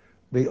with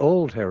the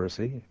old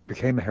heresy,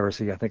 became a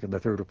heresy, I think, in the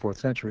 3rd or 4th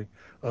century,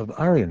 of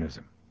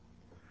Arianism.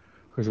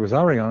 Because it was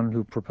Arian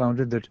who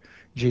propounded that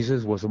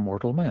Jesus was a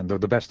mortal man, though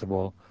the best of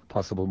all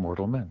possible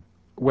mortal men.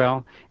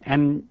 Well,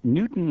 and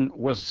Newton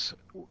was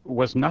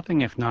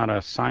nothing if not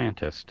a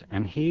scientist,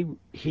 and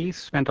he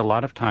spent a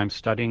lot of time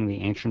studying the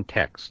ancient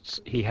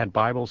texts. He had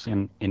Bibles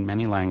in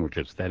many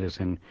languages, that is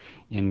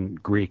in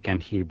Greek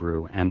and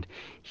Hebrew, and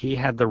he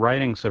had the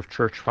writings of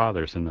church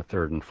fathers in the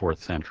 3rd and 4th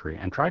century,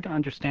 and tried to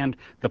understand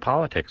the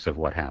politics of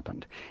what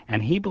happened.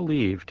 And he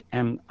believed,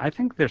 and I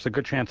think there's a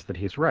good chance that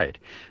he's right,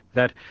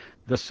 that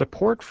the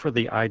support for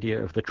the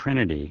idea of the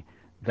Trinity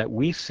that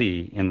we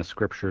see in the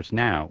scriptures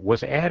now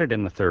was added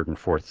in the 3rd and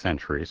 4th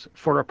centuries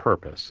for a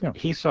purpose. Yeah.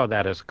 He saw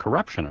that as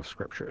corruption of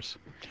scriptures.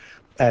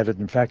 Added,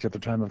 in fact, at the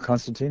time of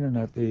Constantine and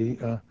at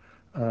Nicaea.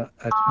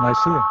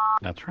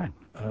 That's right.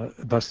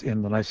 Thus,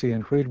 in the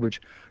Nicene Creed,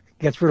 which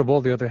gets rid of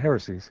all the other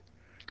heresies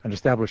and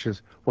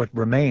establishes what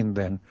remained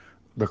then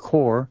the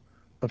core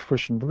of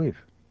Christian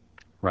belief.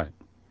 Right.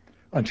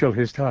 Until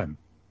his time.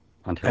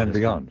 Until and his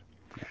beyond.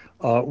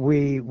 time.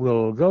 We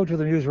will go to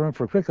the newsroom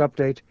for a quick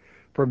update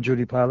from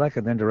Judy Pilak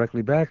and then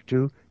directly back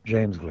to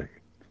James Glick.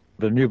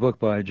 The new book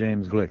by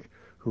James Glick,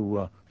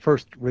 who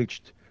first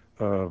reached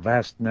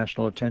vast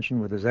national attention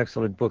with his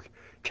excellent book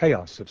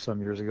Chaos of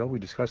some years ago. We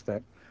discussed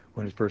that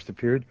when it first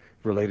appeared,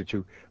 related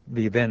to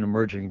the then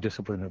emerging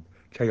discipline of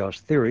chaos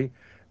theory,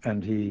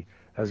 and he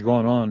has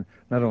gone on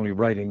not only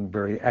writing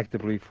very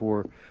actively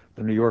for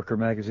the New Yorker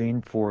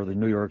magazine, for the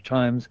New York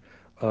Times,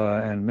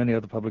 and many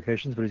other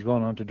publications, but he's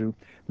gone on to do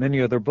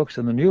many other books,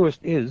 and the newest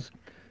is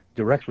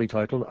directly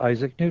titled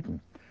Isaac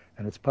Newton,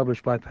 and it's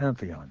published by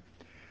Pantheon.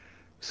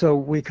 So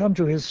we come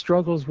to his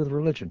struggles with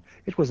religion.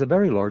 It was a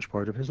very large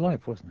part of his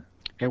life, wasn't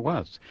it? It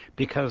was,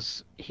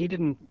 because he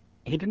didn't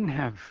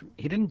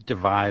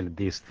divide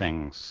these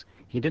things.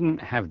 He didn't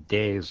have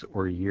days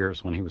or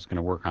years when he was going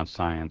to work on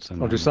science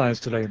and do science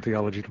today and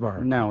theology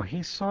tomorrow. No,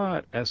 he saw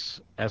it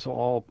as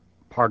all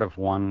part of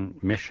one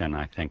mission,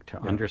 I think, to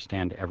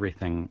understand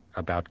everything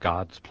about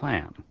God's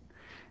plan.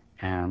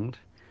 And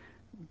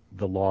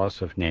the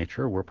laws of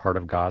nature were part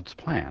of God's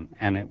plan.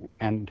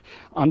 And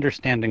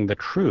understanding the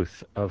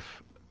truth of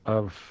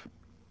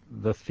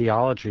the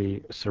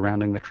theology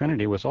surrounding the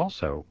Trinity was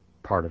also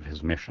part of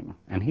his mission.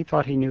 And he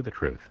thought he knew the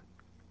truth.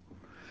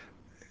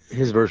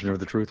 His version of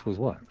the truth was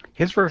what?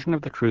 His version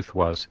of the truth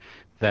was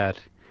that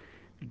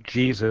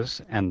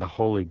Jesus and the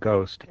Holy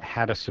Ghost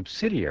had a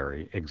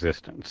subsidiary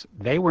existence.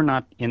 They were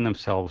not in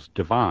themselves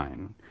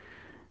divine.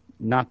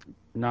 Not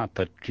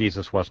that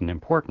Jesus wasn't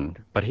important,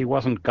 but he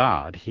wasn't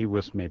God. He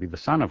was maybe the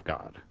Son of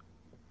God.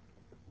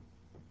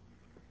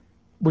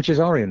 Which is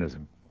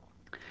Arianism.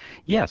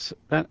 Yes,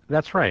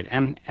 that's right.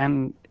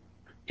 And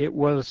it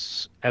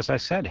was, as I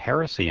said,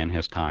 heresy in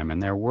his time,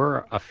 and there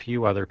were a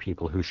few other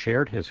people who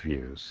shared his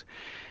views.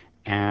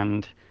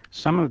 And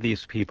some of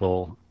these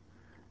people,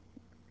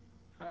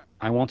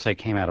 I won't say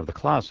came out of the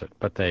closet,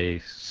 but they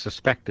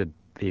suspected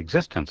the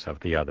existence of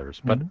the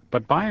others.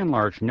 But by and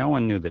large, no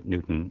one knew that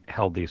Newton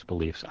held these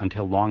beliefs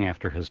until long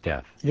after his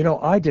death. You know,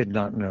 I did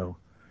not know,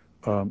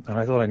 and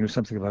I thought I knew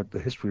something about the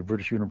history of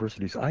British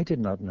universities. I did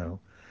not know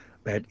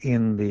that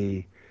in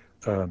the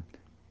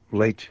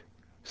late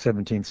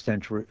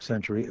 17th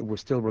century, it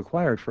was still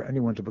required for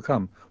anyone to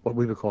become what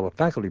we would call a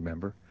faculty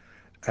member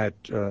at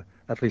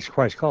least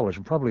Christ College,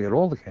 and probably at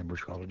all the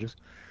Cambridge colleges.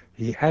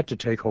 He had to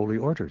take holy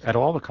orders. At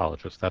all the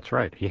colleges, that's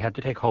right. He had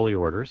to take holy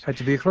orders. Had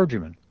to be a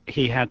clergyman.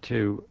 He had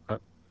to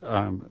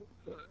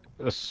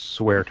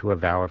swear to a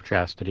vow of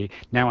chastity.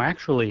 Now,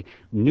 actually,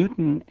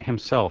 Newton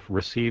himself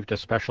received a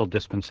special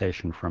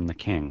dispensation from the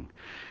king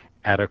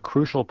at a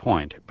crucial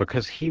point,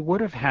 because he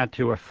would have had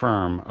to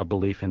affirm a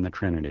belief in the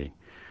Trinity,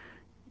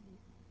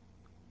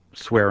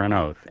 swear an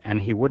oath,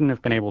 and he wouldn't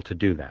have been able to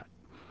do that,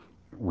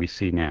 we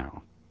see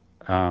now.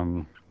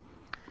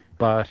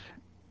 But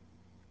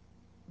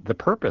the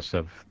purpose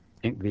of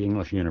the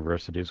English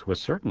universities was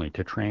certainly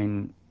to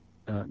train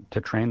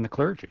the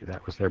clergy.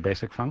 That was their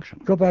basic function.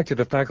 Go back to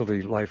the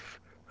faculty life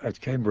at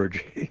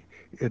Cambridge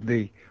in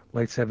the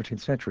late 17th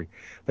century.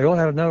 They all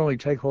had to not only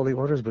take holy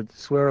orders, but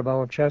swear a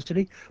vow of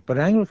chastity, but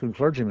Anglican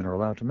clergymen are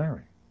allowed to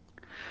marry.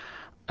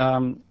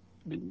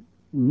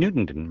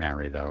 Newton didn't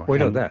marry, though. We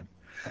know that.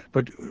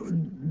 But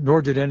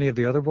nor did any of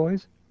the other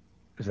boys?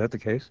 Is that the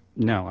case?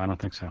 No, I don't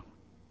think so.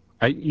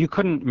 You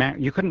couldn't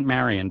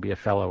marry and be a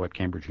fellow at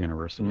Cambridge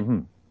University. Mm-hmm.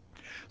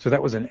 So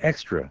that was an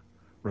extra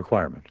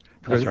requirement.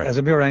 Because That's right. As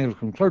a mere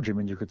Anglican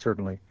clergyman, you could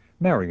certainly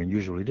marry, and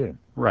usually did.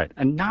 Right,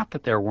 and not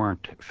that there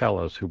weren't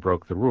fellows who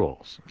broke the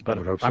rules, but I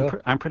would hope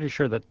so. I'm pretty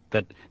sure that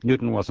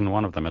Newton wasn't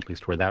one of them, at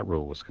least where that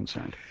rule was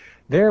concerned.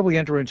 There we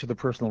enter into the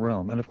personal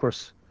realm, and of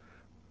course,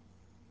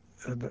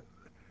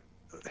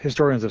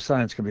 historians of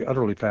science can be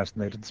utterly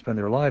fascinated and spend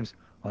their lives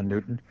on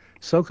Newton.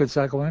 So could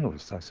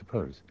psychoanalysts, I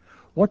suppose.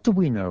 What do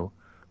we know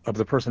of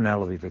the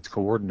personality that's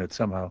coordinate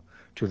somehow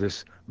to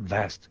this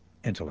vast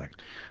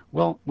intellect?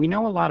 Well, we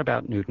know a lot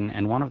about Newton,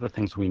 and one of the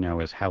things we know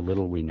is how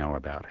little we know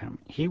about him.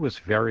 He was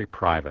very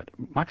private,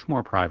 much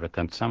more private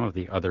than some of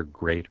the other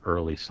great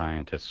early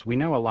scientists. We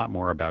know a lot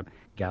more about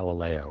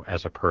Galileo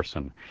as a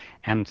person,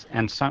 and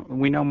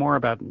we know more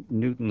about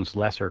Newton's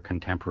lesser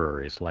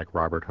contemporaries like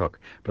Robert Hooke,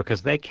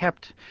 because they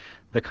kept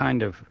the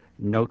kind of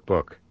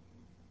notebook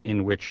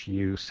in which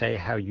you say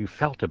how you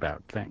felt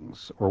about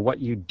things, or what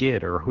you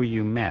did, or who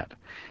you met.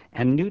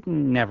 And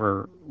Newton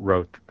never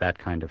wrote that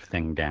kind of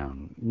thing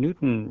down.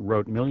 Newton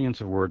wrote millions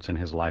of words in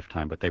his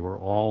lifetime, but they were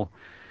all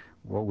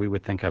what we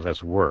would think of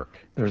as work.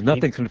 There's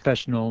nothing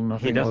confessional,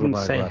 nothing He doesn't say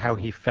autobiographical. how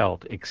he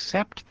felt,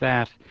 except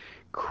that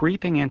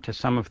creeping into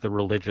some of the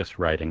religious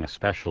writing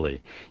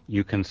especially,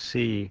 you can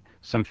see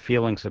some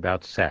feelings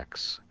about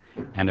sex,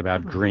 and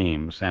about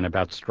dreams, and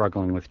about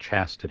struggling with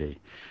chastity,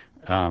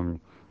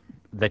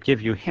 that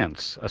give you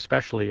hints,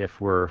 especially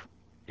if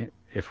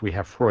we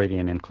have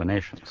Freudian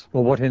inclinations.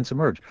 Well, what hints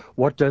emerge?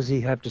 What does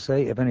he have to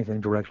say, if anything,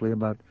 directly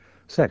about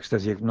sex?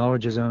 Does he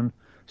acknowledge his own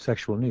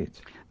sexual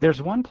needs? There's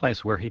one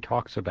place where he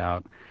talks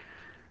about,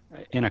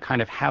 in a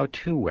kind of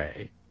how-to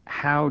way,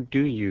 how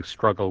do you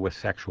struggle with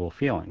sexual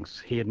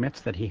feelings? He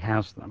admits that he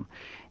has them,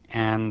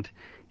 and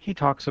he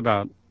talks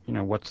about,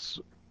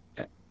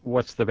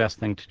 what's the best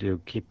thing to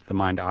do? Keep the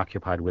mind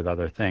occupied with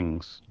other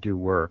things, do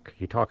work.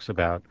 He talks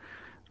about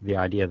the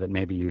idea that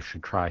maybe you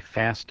should try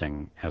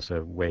fasting as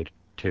a way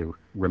to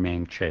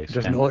remain chaste.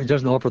 And He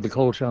doesn't offer the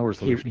cold shower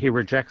solution. he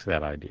rejects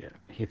that idea.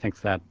 He thinks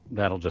that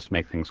that'll just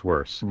make things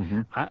worse.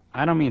 Mm-hmm.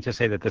 I don't mean to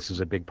say that this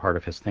is a big part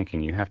of his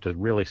thinking. You have to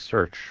really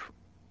search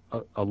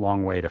a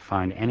long way to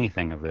find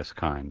anything of this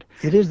kind.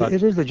 It is But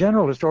the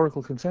general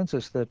historical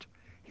consensus that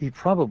he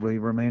probably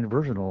remained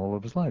virginal all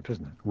of his life,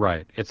 isn't it?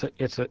 right,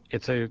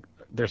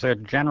 there's a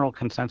general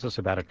consensus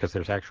about it because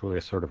there's actually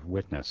a sort of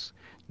witness,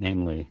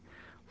 namely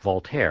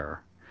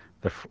Voltaire,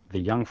 the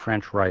young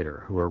French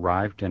writer who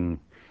arrived in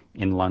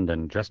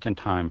London just in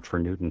time for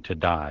Newton to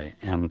die,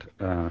 and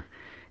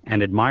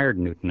admired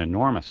Newton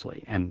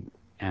enormously, and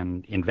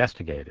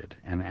investigated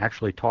and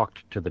actually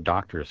talked to the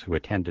doctors who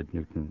attended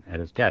Newton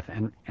at his death,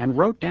 and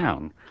wrote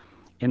down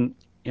in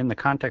the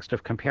context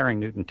of comparing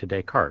Newton to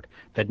Descartes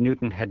that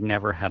Newton had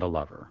never had a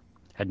lover,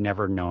 had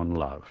never known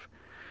love.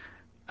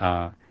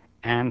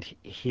 And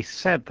he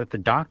said that the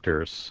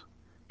doctors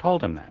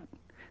told him that.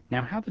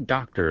 Now, how the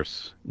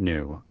doctors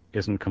knew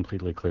isn't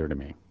completely clear to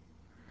me.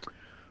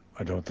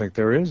 I don't think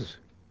there is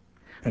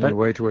any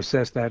way to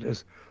assess that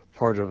as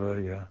part of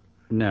a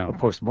No,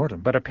 post-mortem.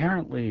 but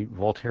apparently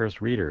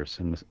Voltaire's readers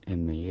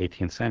in the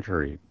 18th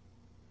century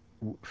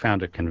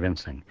found it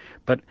convincing.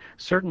 But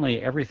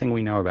certainly everything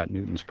we know about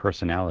Newton's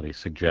personality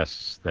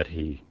suggests that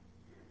he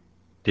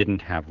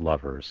didn't have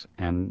lovers,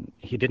 and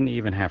he didn't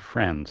even have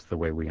friends the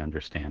way we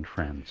understand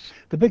friends.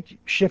 The big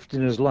shift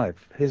in his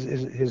life,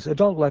 his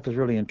adult life is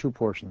really in two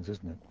portions,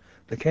 isn't it?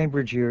 The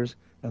Cambridge years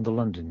and the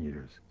London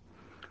years.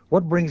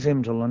 What brings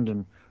him to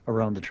London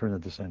around the turn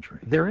of the century?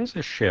 There is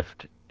a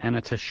shift, and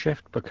it's a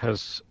shift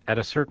because at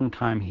a certain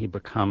time he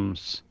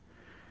becomes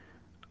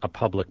a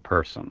public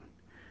person,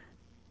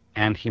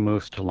 and he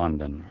moves to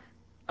London.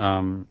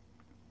 Um,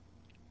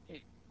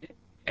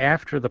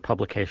 After the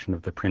publication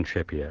of the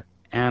Principia,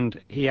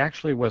 and he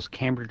actually was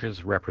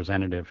Cambridge's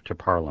representative to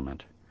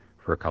Parliament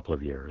for a couple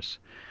of years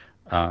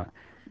uh,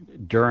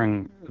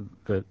 during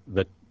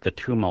the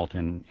tumult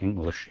in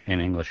English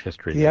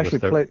history. He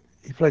actually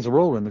he plays a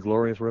role in the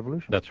Glorious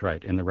Revolution. That's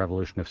right, in the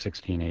Revolution of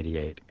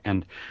 1688,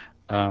 and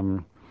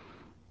um,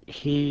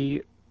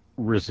 he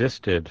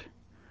resisted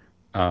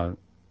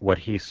what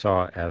he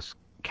saw as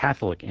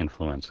Catholic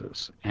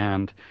influences,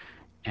 and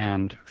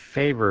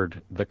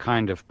favored the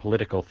kind of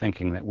political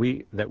thinking that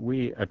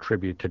we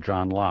attribute to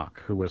John Locke,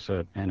 who was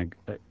an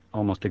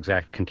almost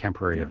exact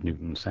contemporary of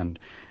Newton's,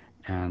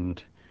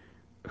 and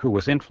who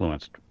was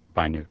influenced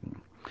by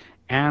Newton.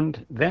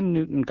 And then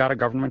Newton got a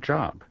government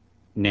job,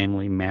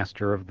 namely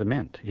Master of the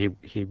Mint.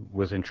 He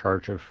was in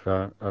charge of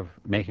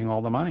making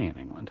all the money in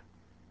England.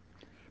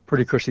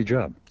 Pretty cushy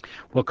job.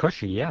 Well,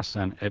 cushy, yes,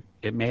 and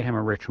it made him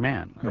a rich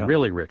man, a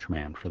really rich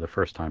man for the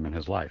first time in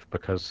his life,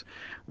 because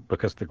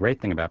the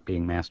great thing about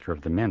being Master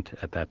of the Mint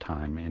at that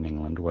time in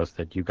England was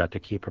that you got to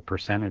keep a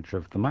percentage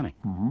of the money.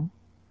 Mm-hmm.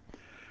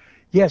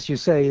 Yes, you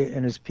say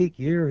in his peak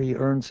year he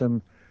earned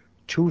some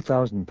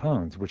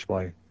 £2,000, which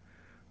by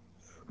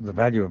the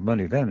value of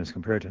money then as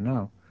compared to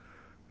now,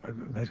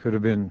 that could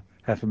have been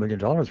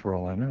 $500,000 for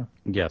all I know.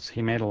 Yes,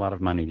 he made a lot of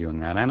money doing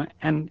that,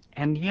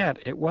 and yet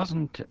it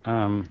wasn't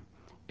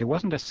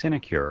a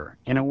sinecure.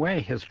 In a way,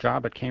 his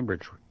job at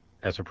Cambridge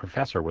as a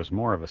professor was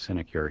more of a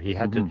sinecure.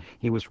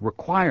 He was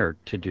required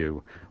to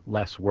do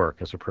less work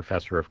as a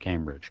professor of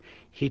Cambridge.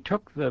 He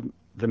took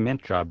the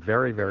mint job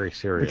very, very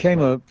seriously.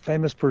 Became a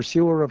famous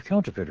pursuer of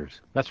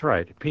counterfeiters. That's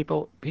right.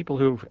 People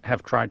who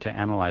have tried to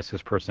analyze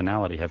his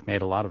personality have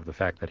made a lot of the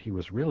fact that he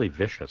was really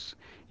vicious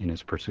in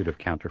his pursuit of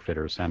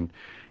counterfeiters,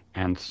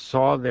 and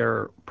saw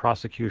their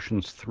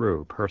prosecutions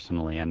through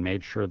personally, and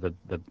made sure that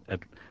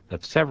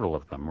several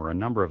of them, or a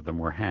number of them,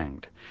 were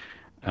hanged.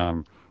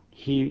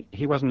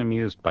 He wasn't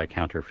amused by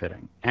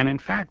counterfeiting, and in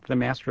fact, the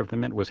Master of the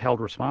Mint was held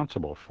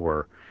responsible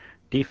for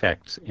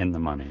defects in the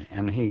money,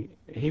 and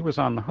he was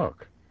on the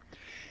hook.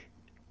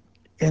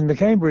 In the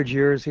Cambridge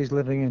years, he's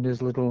living in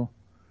his little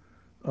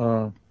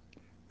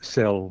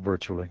cell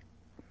virtually,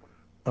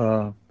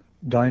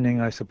 dining,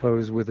 I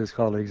suppose, with his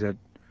colleagues at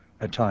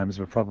times,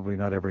 but probably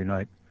not every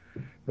night.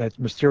 That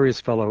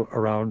mysterious fellow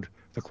around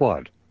the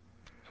quad.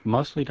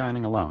 Mostly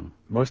dining alone.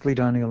 Mostly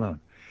dining alone.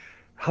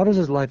 How does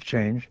his life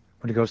change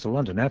when he goes to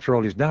London? After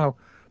all, he's now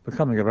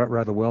becoming a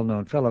rather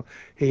well-known fellow.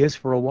 He is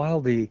for a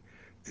while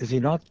is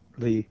he not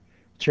the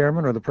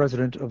chairman or the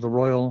president of the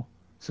Royal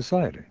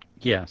Society?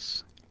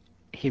 Yes.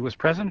 He was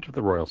president of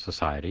the Royal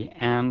Society,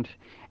 and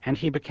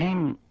he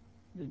became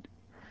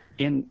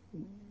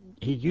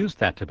he used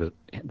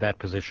that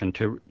position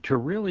to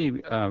really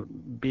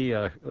be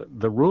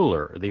the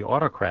ruler, the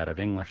autocrat of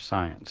English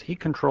science. He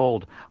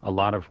controlled a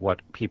lot of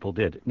what people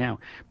did. Now,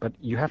 but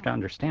you have to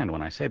understand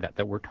when I say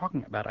that we're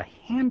talking about a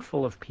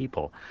handful of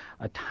people,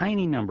 a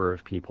tiny number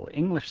of people.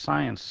 English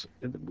science,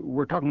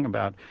 we're talking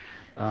about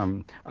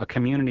a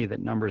community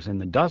that numbers in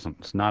the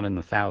dozens, not in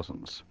the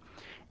thousands.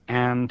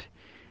 And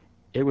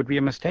it would be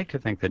a mistake to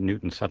think that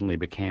Newton suddenly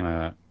became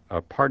a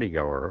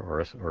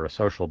partygoer or a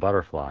social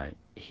butterfly.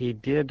 He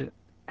did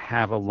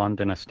have a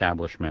London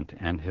establishment,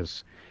 and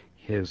his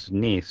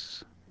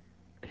niece,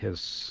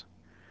 his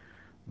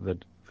the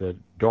the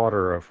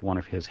daughter of one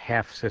of his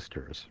half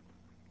sisters,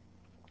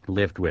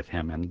 lived with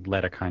him and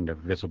led a kind of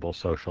visible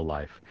social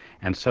life.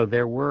 And so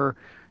there were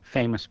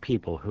famous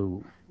people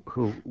who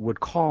would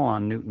call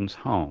on Newton's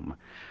home.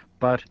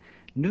 But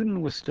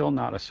Newton was still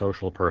not a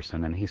social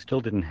person, and he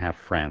still didn't have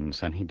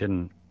friends, and he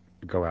didn't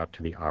go out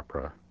to the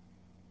opera.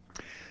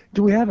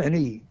 Do we have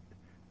any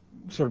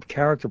sort of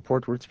character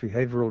portraits,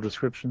 behavioral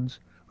descriptions,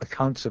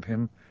 accounts of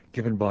him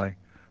given by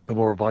the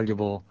more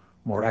valuable,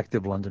 more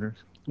active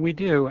Londoners? We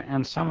do,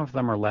 and some of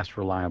them are less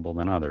reliable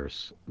than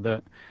others.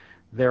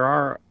 There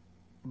are,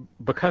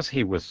 because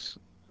he was,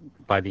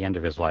 by the end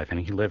of his life, and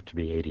he lived to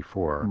be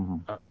 84,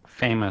 Mhm.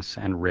 famous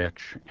and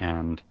rich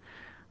and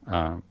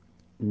uh,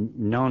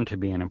 known to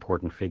be an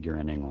important figure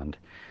in England,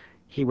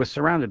 he was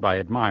surrounded by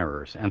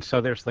admirers, and so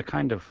there's the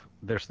kind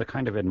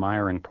of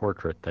admiring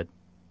portrait that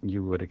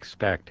you would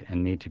expect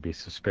and need to be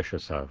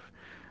suspicious of.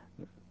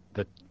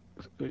 That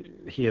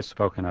he is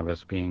spoken of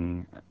as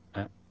being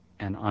a,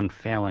 an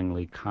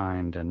unfailingly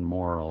kind and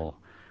moral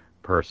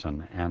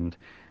person,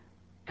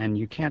 and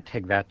you can't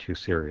take that too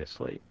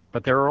seriously.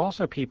 But there are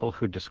also people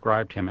who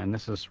described him, and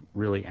this is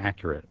really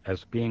accurate,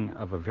 as being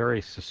of a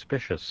very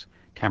suspicious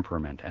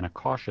temperament and a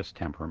cautious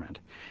temperament.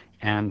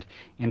 And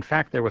in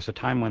fact, there was a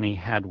time when he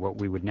had what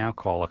we would now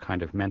call a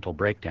kind of mental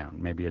breakdown,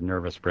 maybe a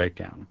nervous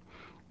breakdown.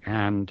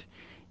 And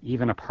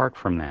even apart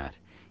from that,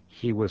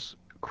 he was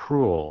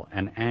cruel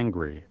and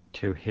angry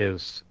to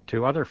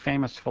other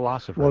famous Well,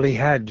 he philosophers.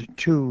 had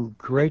two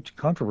great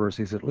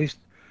controversies, at least,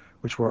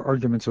 which were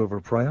arguments over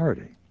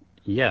priority.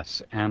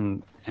 Yes,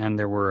 and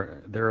there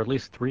are at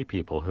least three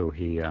people who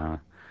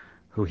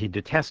he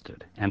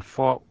detested and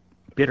fought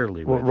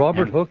bitterly Well, with.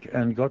 Robert And Hooke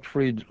and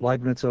Gottfried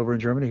Leibniz over in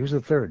Germany. Who's the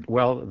third?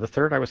 well, the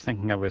third I was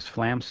thinking of is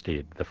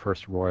Flamsteed, the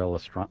first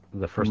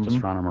Hmm.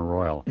 astronomer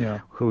royal, Yeah.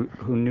 who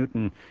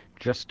Newton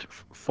just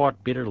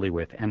fought bitterly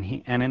with, and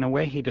in a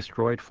way he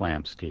destroyed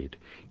Flamsteed.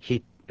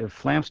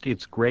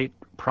 Flamsteed's great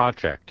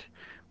project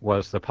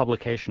was the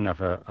publication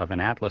of an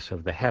atlas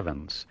of the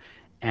heavens,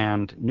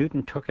 and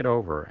Newton took it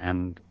over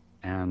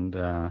and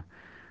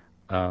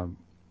uh,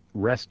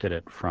 wrested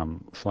it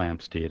from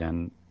Flamsteed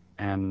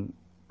and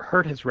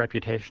hurt his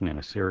reputation in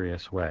a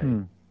serious way,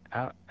 Hmm.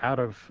 out, out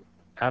of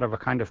out of a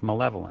kind of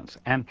malevolence.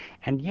 And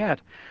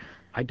yet,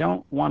 I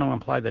don't want to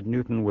imply that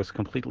Newton was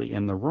completely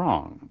in the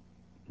wrong.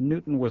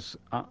 Newton was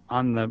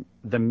on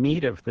the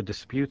meat of the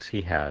disputes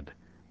he had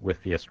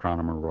with the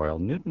Astronomer Royal.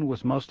 Newton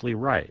was mostly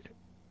right.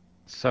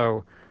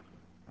 So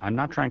I'm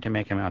not trying to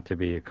make him out to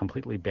be a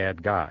completely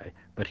bad guy,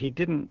 but he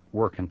didn't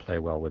work and play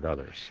well with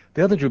others.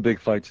 The other two big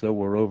fights, though,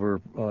 were over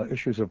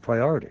issues of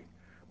priority.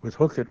 With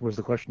Hooke, it was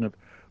the question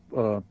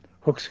of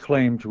Hooke's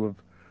claim to have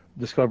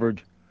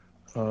discovered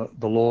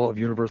the law of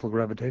universal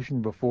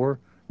gravitation before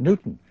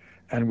Newton.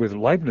 And with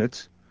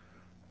Leibniz,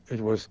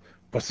 it was,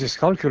 but this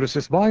calculus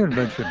is my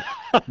invention,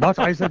 not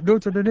Isaac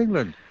Newton in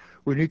England.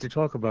 We need to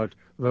talk about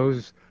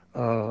those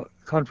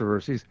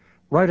controversies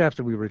right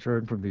after we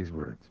return from these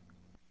words.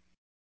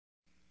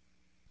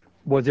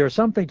 Was there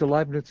something to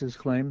Leibniz's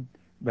claim,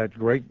 that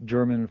great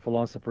German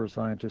philosopher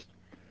scientist,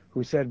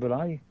 who said, but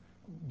I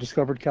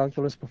discovered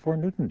calculus before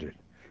Newton did.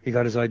 He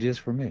got his ideas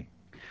from me.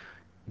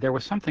 There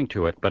was something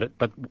to it,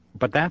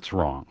 but that's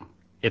wrong.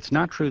 It's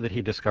not true that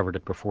he discovered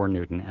it before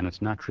Newton, and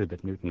it's not true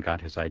that Newton got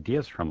his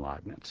ideas from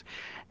Leibniz.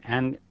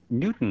 And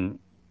Newton,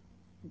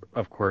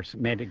 of course,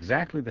 made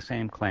exactly the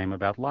same claim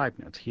about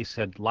Leibniz. He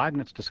said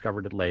Leibniz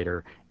discovered it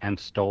later and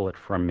stole it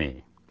from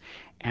me.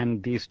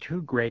 And these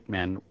two great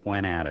men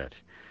went at it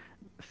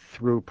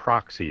through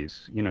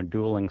proxies,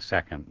 dueling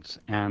seconds.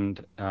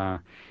 And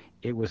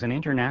it was an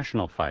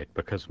international fight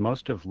because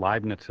most of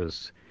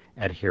Leibniz's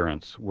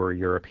adherents were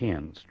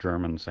Europeans,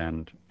 Germans,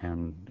 and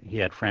he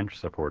had French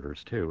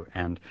supporters too.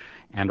 And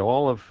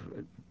all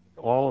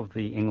of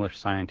the English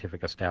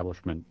scientific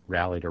establishment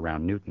rallied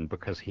around Newton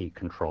because he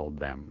controlled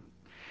them.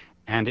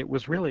 And it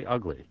was really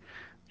ugly.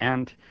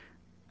 And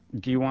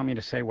do you want me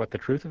to say what the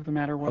truth of the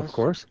matter Of was?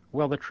 course.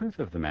 Well, the truth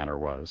of the matter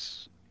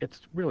was,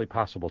 it's really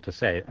possible to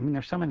say. I mean,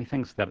 there's so many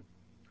things that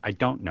I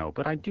don't know,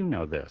 but I do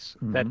know this,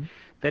 that Hmm.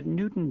 that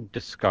Newton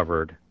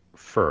discovered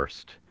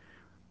first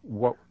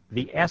what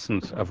the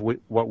essence of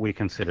what we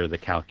consider the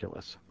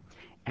calculus.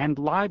 And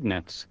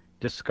Leibniz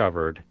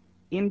discovered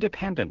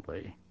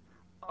independently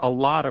a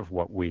lot of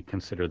what we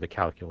consider the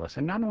calculus.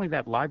 And not only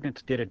that,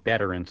 Leibniz did it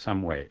better in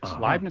some ways. Uh-huh.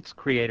 Leibniz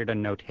created a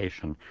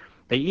notation.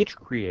 They each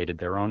created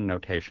their own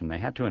notation. They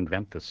had to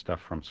invent this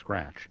stuff from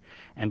scratch.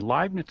 And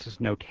Leibniz's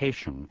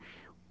notation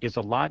is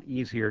a lot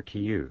easier to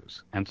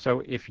use. And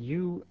so if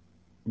you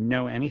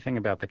know anything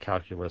about the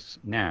calculus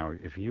now,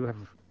 if you have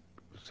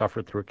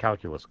suffered through a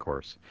calculus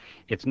course,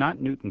 it's not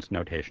Newton's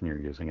notation you're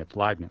using, it's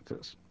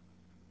Leibniz's.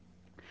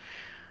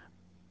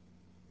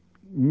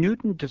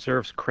 Newton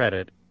deserves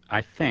credit,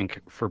 I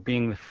think, for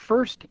being the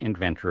first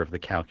inventor of the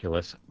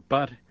calculus,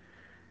 but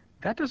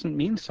that doesn't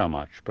mean so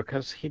much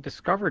because he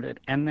discovered it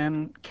and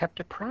then kept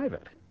it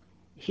private.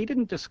 He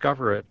didn't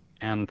discover it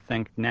and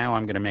think, now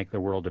I'm going to make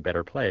the world a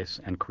better place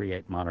and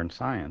create modern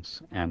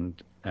science,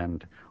 and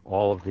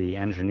all of the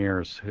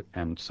engineers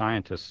and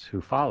scientists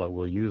who follow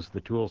will use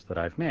the tools that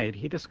I've made.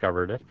 He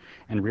discovered it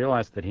and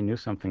realized that he knew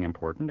something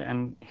important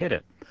and hid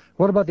it.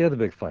 What about the other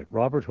big fight?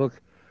 Robert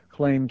Hooke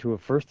claimed to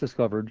have first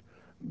discovered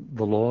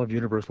the law of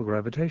universal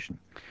gravitation.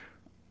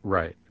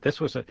 Right. This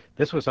was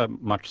a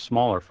much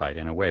smaller fight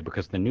in a way,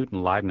 because the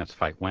Newton-Leibniz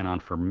fight went on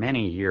for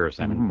many years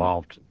and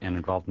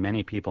involved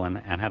many people, and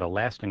had a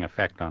lasting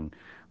effect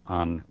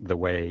on the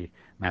way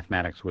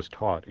mathematics was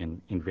taught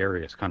in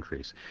various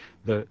countries.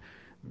 The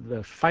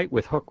the fight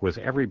with Hooke was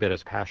every bit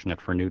as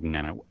passionate for Newton,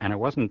 and it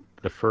wasn't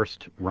the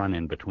first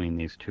run-in between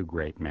these two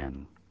great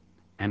men.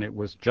 And it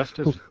was just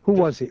as Who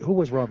was he? Who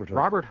was Robert Hooke?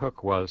 Robert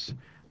Hooke was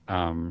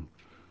um,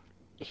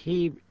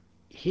 he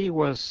he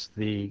was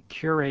the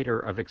curator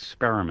of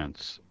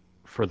experiments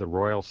for the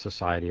Royal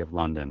Society of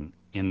London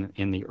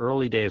in the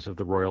early days of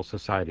the Royal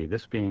Society.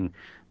 This being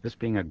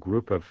a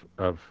group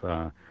of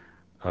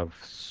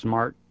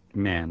smart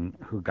men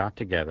who got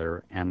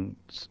together and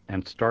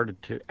started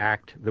to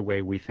act the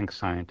way we think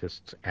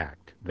scientists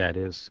act. That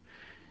is,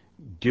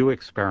 do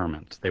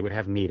experiments. They would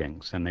have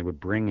meetings and they would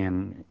bring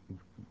in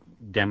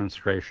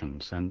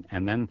demonstrations, and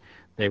then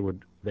they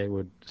would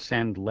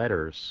send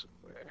letters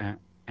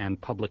and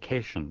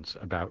publications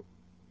about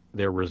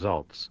their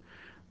results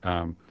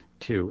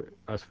to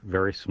a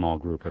very small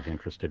group of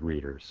interested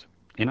readers.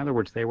 In other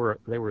words, they were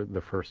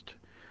the first,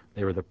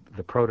 they were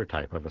the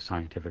prototype of a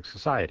scientific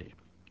society.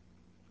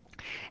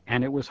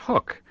 And it was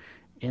Hooke,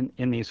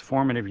 in these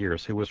formative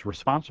years, who was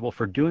responsible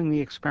for doing the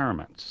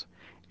experiments.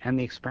 And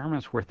the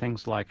experiments were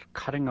things like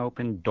cutting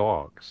open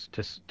dogs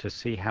to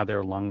see how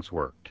their lungs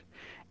worked,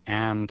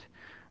 and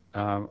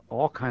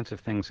all kinds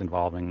of things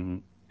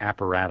involving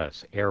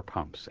apparatus, air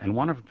pumps. And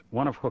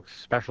one of Hooke's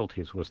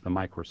specialties was the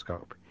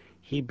microscope.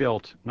 He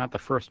built not the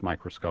first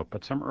microscope,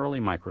 but some early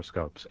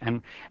microscopes,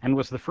 and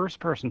was the first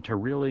person to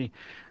really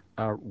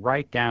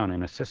write down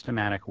in a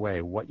systematic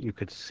way what you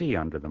could see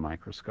under the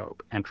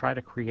microscope and try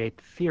to create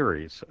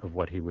theories of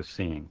what he was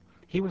seeing.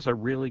 He was a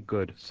really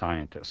good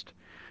scientist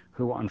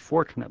who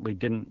unfortunately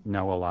didn't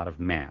know a lot of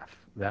math.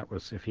 That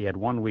was, if he had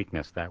one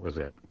weakness, that was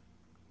it.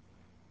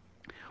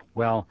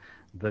 Well,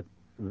 the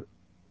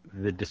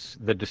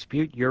the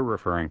dispute you're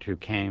referring to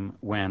came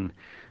when,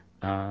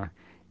 uh,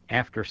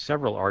 after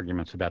several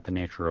arguments about the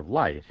nature of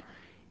light,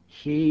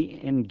 he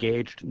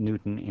engaged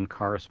Newton in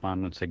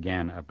correspondence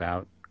again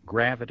about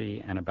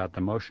gravity and about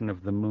the motion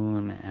of the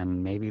moon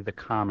and maybe the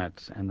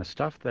comets and the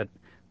stuff that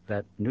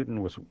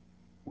Newton was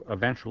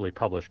eventually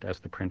published as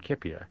the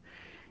Principia.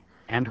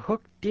 And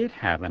Hooke did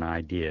have an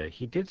idea.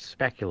 He did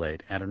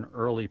speculate at an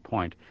early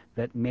point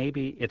that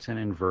maybe it's an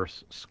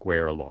inverse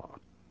square law.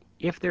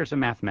 If there's a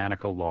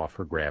mathematical law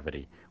for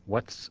gravity,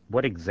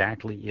 what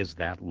exactly is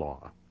that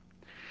law?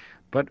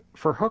 But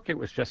for Hooke, it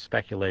was just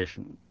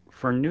speculation.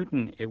 For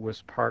Newton, it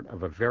was part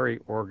of a very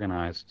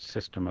organized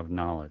system of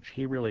knowledge.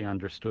 He really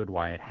understood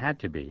why it had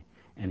to be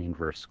an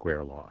inverse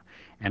square law.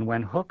 And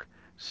when Hooke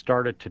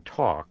started to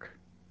talk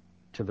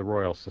to the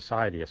Royal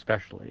Society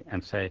especially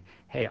and say,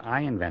 hey,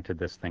 I invented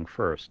this thing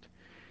first,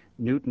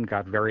 Newton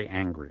got very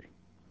angry.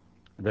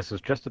 This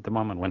is just at the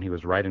moment when he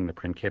was writing the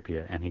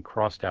Principia, and he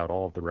crossed out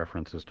all of the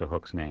references to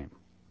Hooke's name.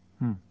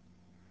 Hmm.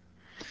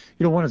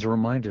 You know, one is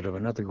reminded of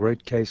another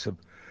great case of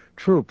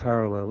true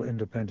parallel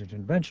independent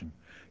invention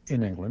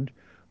in England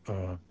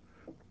uh,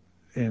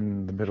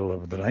 in the middle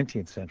of the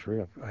 19th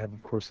century. I have,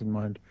 of course, in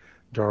mind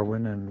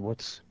Darwin and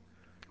Wallace.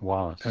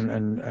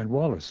 and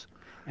Wallace,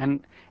 And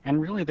and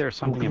really there's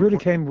who something really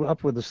important. came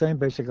up with the same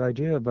basic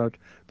idea about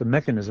the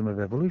mechanism of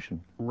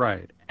evolution.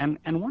 Right. And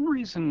one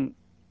reason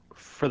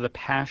for the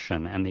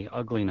passion and the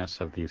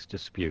ugliness of these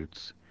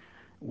disputes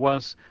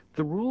was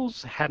the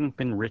rules hadn't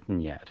been written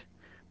yet.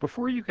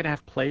 Before you could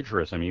have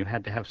plagiarism, you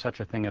had to have such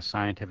a thing as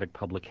scientific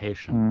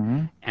publication.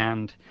 Mm-hmm.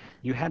 And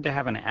you had to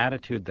have an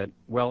attitude that,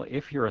 well,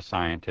 if you're a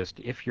scientist,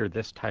 if you're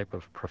this type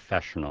of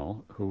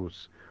professional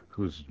whose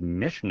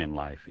mission in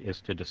life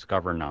is to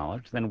discover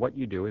knowledge, then what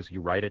you do is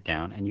you write it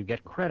down and you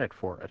get credit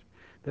for it.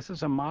 This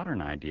is a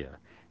modern idea,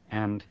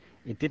 and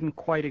it didn't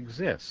quite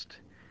exist.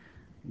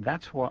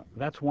 That's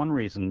one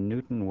reason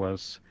Newton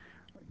was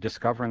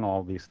discovering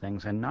all these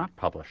things and not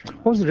publishing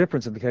What them. was the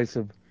difference in the case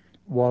of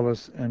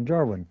Wallace and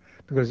Darwin?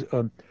 Because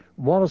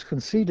Wallace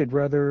conceded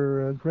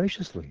rather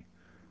graciously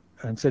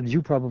and said,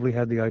 you probably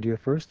had the idea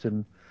first,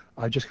 and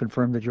I just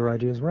confirmed that your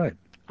idea is right.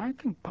 I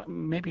think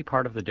maybe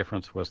part of the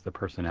difference was the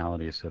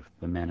personalities of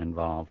the men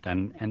involved,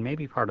 and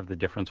maybe part of the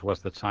difference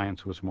was that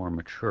science was more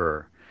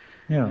mature.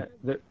 Yeah.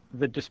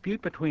 The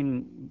dispute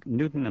between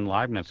Newton and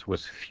Leibniz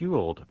was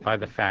fueled by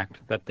the fact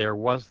that there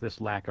was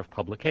this lack of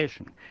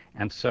publication.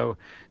 And so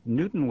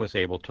Newton was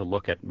able to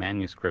look at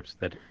manuscripts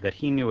that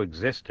he knew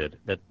existed,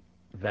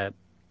 that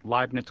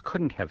Leibniz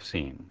couldn't have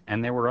seen.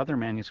 And there were other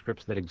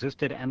manuscripts that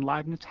existed, and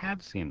Leibniz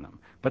had seen them.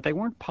 But they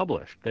weren't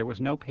published. There was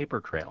no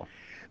paper trail.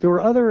 There were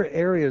other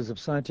areas of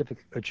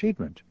scientific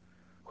achievement,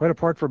 quite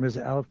apart from his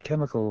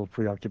alchemical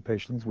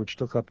preoccupations, which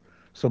took up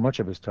so much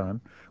of his time,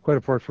 quite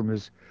apart from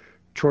his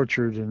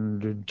tortured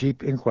and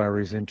deep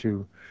inquiries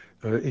into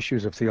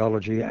issues of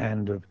theology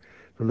and of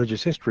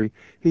religious history,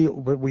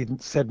 we've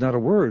said not a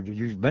word.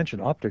 You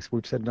mentioned optics.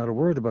 We've said not a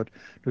word about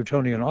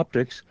Newtonian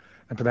optics,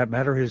 and for that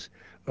matter, his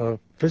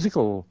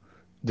physical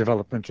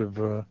development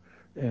of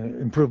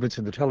improvements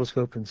in the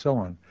telescope and so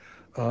on.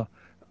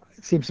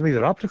 It seems to me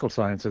that optical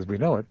science, as we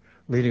know it,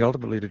 leading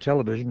ultimately to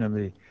television and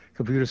the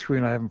computer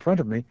screen I have in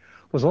front of me,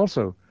 was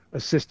also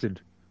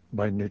assisted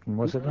by Newton,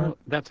 was it not?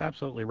 That's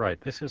absolutely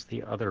right. This is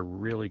the other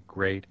really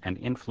great and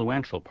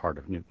influential part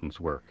of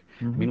Newton's work.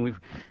 I mean,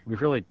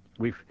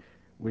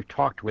 we've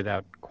talked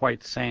without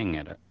quite saying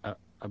it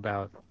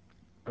about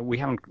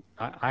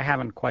I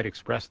haven't quite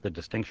expressed the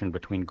distinction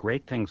between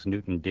great things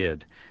Newton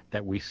did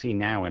that we see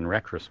now in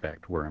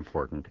retrospect were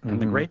important,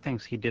 and the great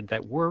things he did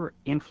that were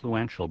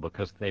influential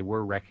because they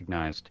were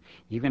recognized.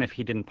 Even if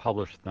he didn't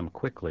publish them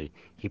quickly,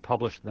 he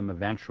published them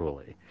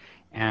eventually.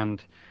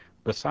 And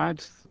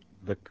besides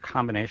the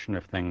combination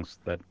of things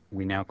that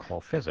we now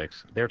call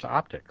physics, there's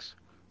optics.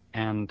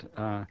 And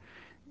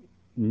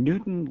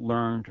Newton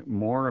learned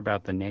more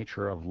about the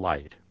nature of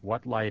light,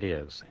 what light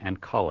is, and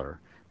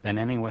color than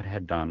anyone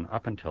had done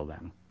up until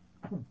then.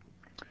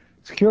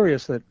 It's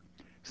curious that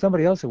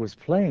somebody else who was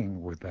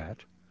playing with that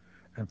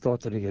and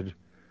thought that he had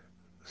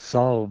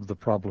solved the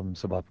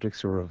problems of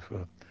optics or of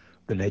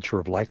the nature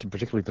of light, and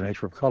particularly the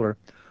nature of color,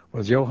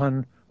 was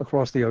Johann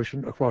across the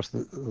ocean, across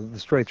the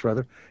straits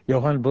rather,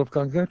 Johann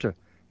Wolfgang Goethe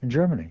in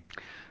Germany.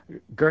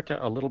 Goethe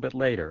a little bit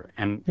later,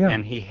 and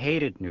he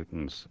hated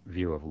Newton's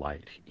view of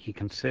light. He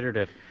considered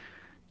it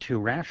too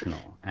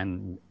rational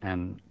and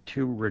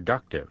too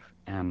reductive,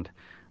 and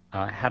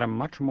had a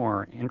much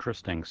more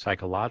interesting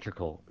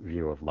psychological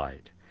view of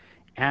light.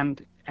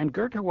 And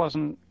Goethe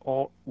wasn't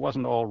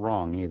all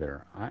wrong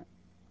either.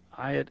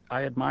 I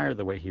admire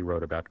the way he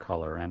wrote about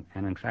color, and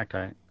in fact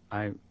I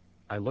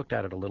looked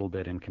at it a little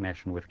bit in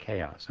connection with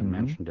chaos and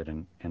mentioned it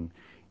in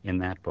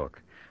that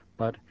book.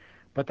 But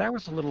that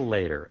was a little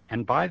later,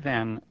 and by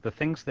then the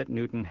things that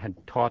Newton had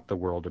taught the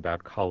world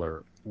about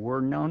color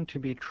were known to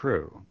be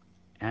true,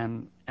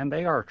 and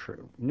they are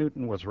true.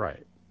 Newton was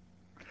right.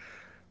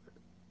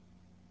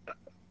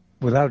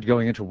 Without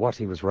going into what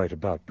he was right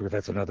about, because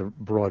that's another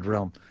broad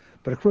realm,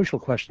 but a crucial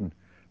question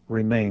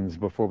remains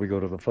before we go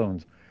to the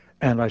phones,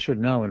 and I should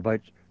now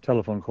invite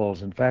telephone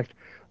calls. In fact,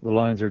 the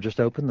lines are just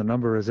open. The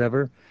number, as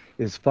ever,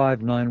 is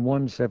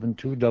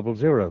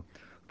 591-7200,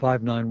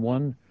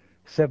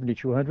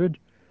 591-7200.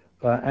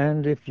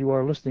 And if you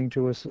are listening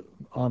to us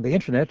on the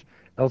internet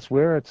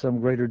elsewhere at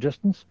some greater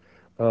distance,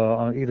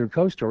 on either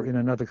coast or in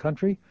another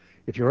country,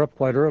 if you're up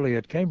quite early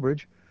at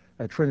Cambridge,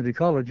 at Trinity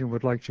College, and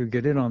would like to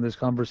get in on this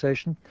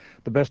conversation,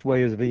 the best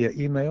way is via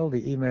email.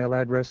 The email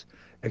address,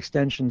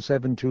 extension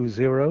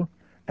 720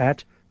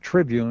 at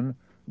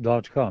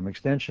tribune.com.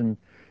 Extension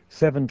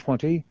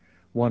 720,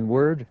 one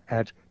word,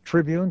 at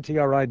tribune,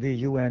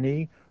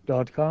 tribune.com,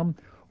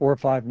 or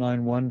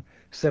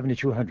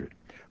 591-7200.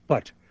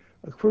 But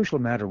a crucial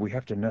matter we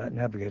have to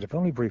navigate, if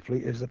only briefly,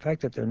 is the fact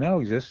that there now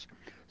exists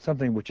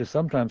something which is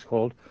sometimes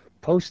called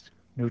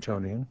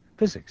post-Newtonian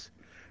physics.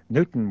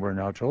 Newton, we're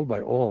now told by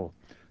all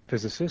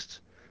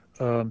physicists,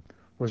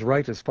 was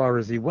right as far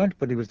as he went,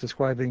 but he was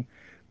describing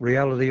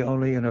reality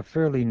only in a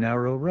fairly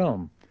narrow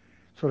realm,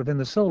 sort of in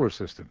the solar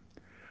system.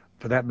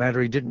 For that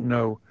matter, he didn't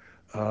know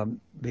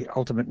the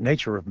ultimate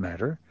nature of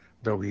matter,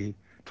 though he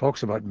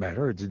talks about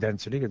matter, its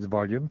density, its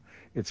volume,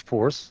 its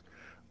force,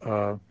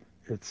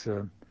 its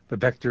the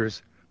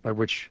vectors by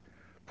which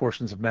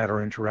portions of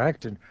matter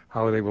interact and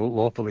how they will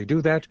lawfully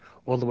do that,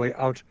 all the way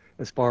out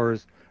as far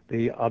as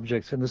the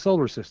objects in the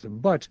solar system.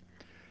 But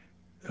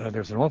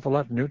there's an awful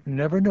lot Newton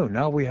never knew.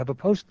 Now we have a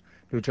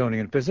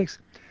post-Newtonian physics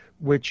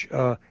which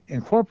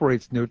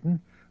incorporates Newton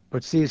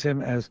but sees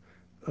him as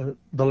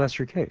the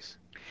lesser case.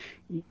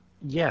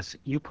 Yes,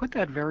 you put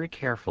that very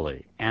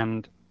carefully,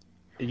 and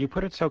you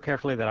put it so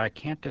carefully that I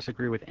can't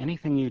disagree with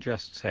anything you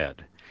just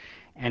said.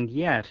 And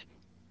yet,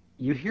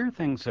 you hear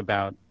things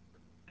that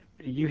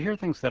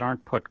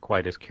aren't put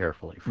quite as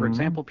carefully. For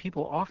example,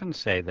 people often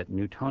say that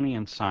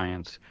Newtonian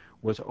science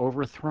was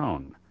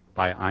overthrown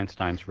by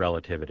Einstein's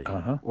relativity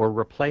or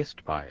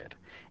replaced by it.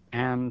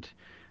 And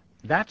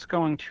that's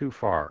going too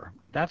far.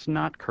 That's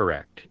not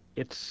correct.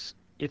 It's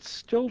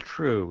still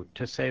true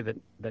to say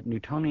that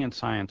Newtonian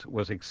science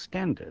was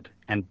extended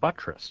and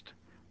buttressed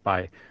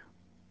by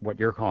what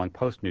you're calling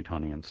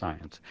post-Newtonian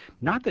science.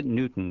 Not that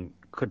Newton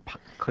could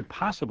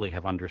possibly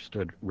have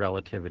understood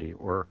relativity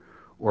or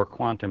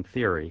quantum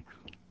theory,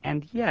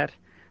 and yet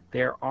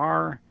there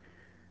are,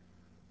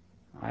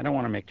 I don't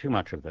want to make too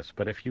much of this,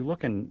 but if you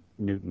look in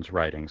Newton's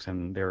writings,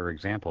 and there are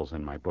examples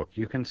in my book,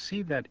 you can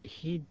see that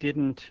he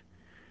didn't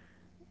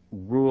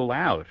rule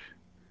out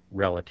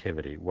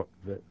relativity,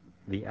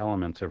 the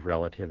elements of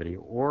relativity,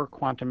 or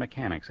quantum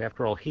mechanics.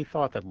 After all, he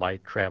thought that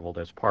light traveled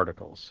as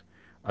particles,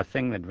 a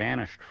thing that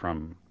vanished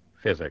from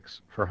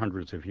physics for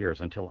hundreds of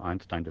years until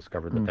Einstein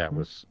discovered that that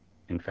was,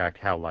 in fact,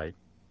 how light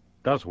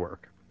does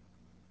work.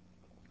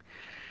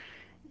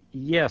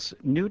 Yes,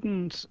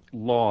 Newton's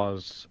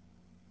laws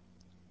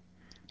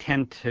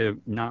tend to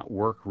not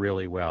work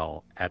really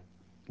well at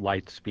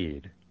light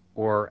speed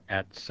or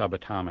at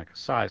subatomic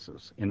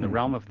sizes. In the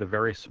realm Hmm. of the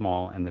very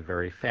small and the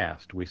very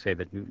fast, we say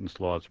that Newton's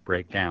laws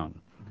break down.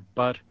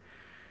 But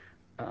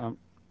um,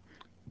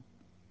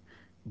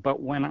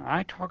 but when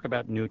I talk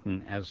about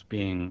Newton as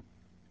being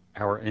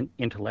our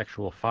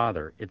intellectual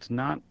father, it's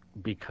not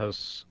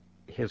because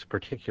his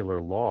particular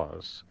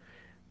laws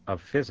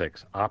of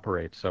physics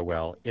operate so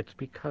well. It's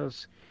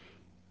because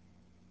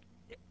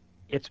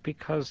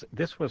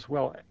this was,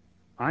 well,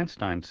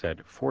 Einstein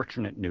said,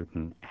 fortunate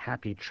Newton,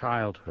 happy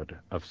childhood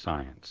of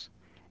science.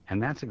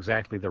 And that's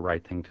exactly the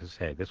right thing to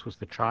say. This was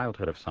the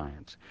childhood of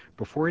science.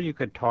 Before you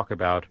could talk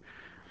about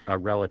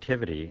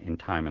relativity in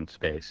time and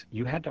space,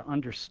 you had to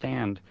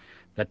understand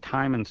that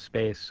time and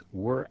space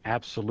were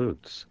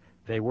absolutes.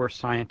 They were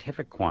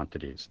scientific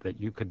quantities that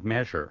you could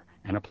measure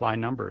and apply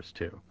numbers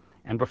to.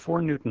 And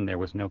before Newton, there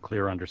was no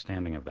clear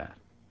understanding of that.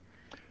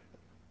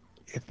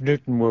 If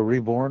Newton were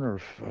reborn, or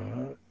if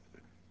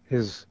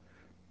his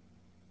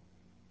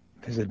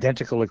his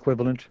identical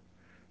equivalent,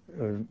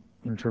 uh,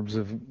 in terms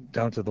of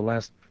down to the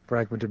last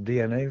fragment of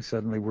DNA,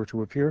 suddenly were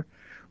to appear,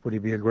 would he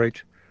be a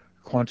great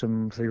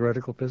quantum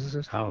theoretical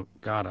physicist? Oh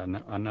God,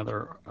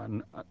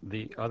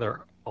 the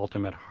other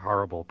ultimate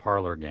horrible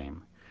parlor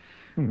game.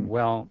 Hmm.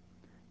 Well,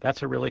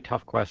 that's a really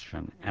tough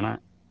question,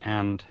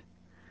 and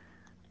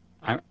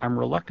I'm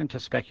reluctant to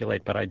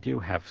speculate, but I do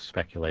have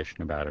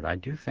speculation about it. I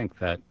do think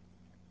that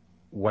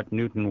what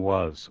Newton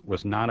was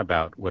not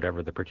about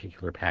whatever the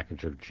particular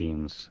package of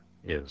genes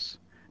is.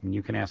 I mean,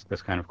 you can ask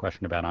this kind of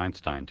question about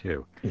Einstein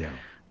too. Yeah.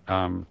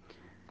 Um,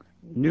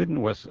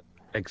 Newton was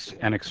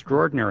an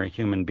extraordinary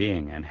human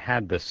being and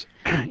had this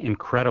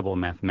incredible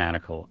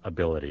mathematical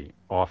ability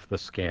off the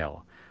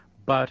scale.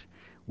 But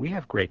we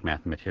have great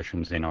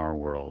mathematicians in our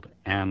world,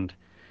 and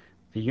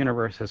the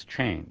universe has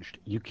changed.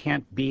 You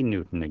can't be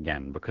Newton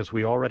again because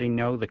we already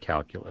know the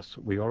calculus.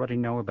 We already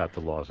know about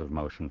the laws of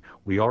motion.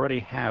 We already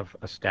have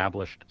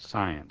established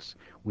science.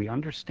 We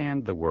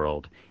understand the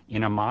world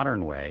in a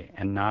modern way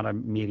and not a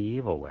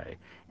medieval way.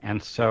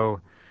 And so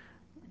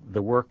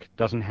the work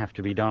doesn't have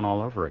to be done all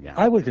over again.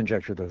 I would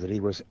conjecture, though, that he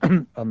was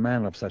a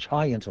man of such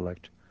high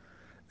intellect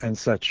and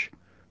such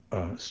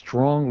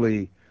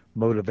strongly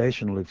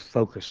motivationally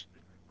focused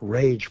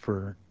rage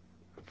for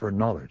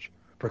knowledge,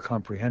 for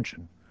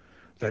comprehension,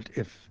 that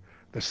if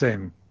the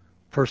same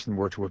person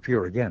were to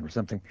appear again, or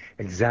something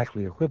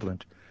exactly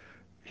equivalent,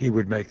 he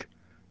would make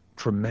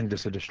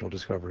tremendous additional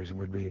discoveries and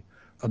would be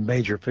a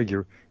major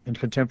figure in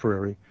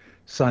contemporary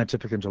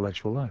scientific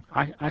intellectual life.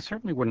 I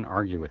certainly wouldn't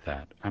argue with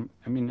that. I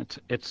mean,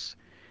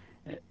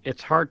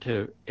 it's hard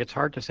to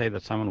say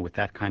that someone with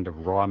that kind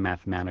of raw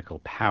mathematical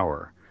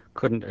power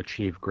couldn't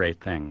achieve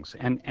great things.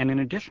 And in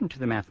addition to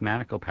the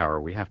mathematical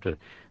power, we have to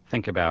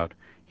think about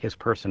his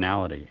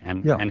personality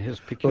Yeah. and his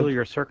Well,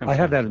 peculiar I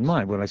have that in circumstances.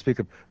 mind when I speak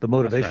of the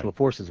That's right. motivational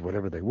forces,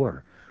 whatever they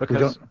were. We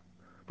Because don't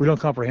we don't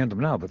comprehend them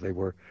now, but they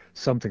were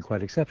something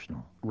quite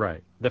exceptional.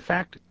 right,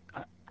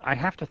 I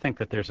have to think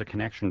that there's a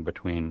connection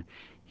between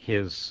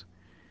his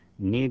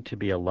need to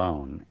be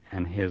alone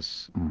and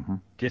his Hmm.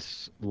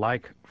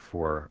 dislike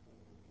for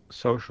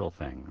social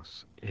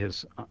things,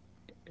 his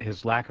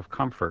lack of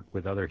comfort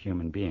with other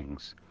human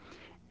beings,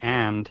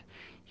 and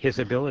his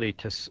ability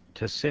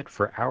to sit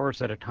for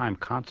hours at a time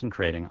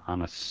concentrating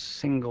on a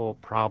single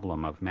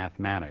problem of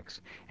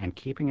mathematics and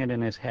keeping it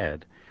in his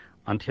head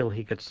until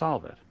he could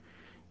solve it.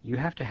 You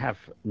have to have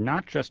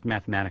not just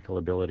mathematical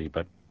ability,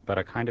 but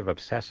a kind of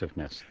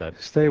obsessiveness that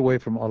Stay away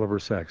from Oliver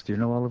Sacks. Do you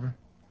know Oliver?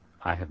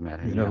 I have met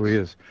You him. know who he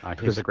Yes, is, he's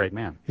because a great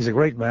man. he's a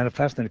great man, a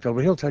fascinating fellow.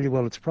 But he'll tell you,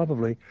 well, it's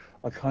probably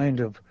a kind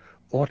of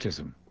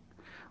autism.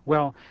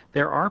 Well,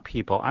 there are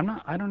people.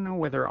 I don't know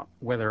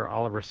whether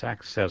Oliver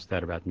Sacks says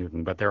that about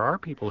Newton, but there are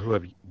people who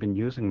have been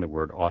using the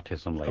word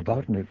autism About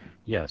lately. Newton.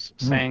 Yes,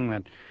 Hmm. saying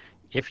that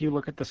if you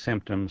look at the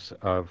symptoms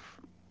of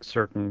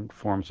certain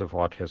forms of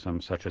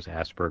autism, such as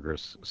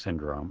Asperger's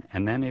syndrome,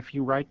 and then if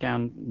you write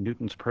down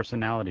Newton's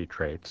personality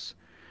traits,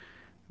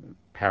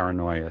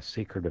 paranoia,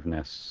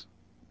 secretiveness,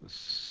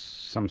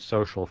 some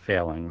social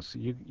failings,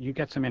 you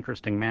get some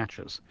interesting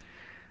matches.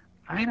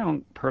 I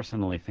don't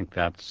personally think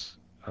that's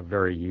a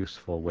very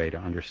useful way to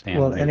understand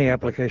Well, any Newton,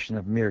 but application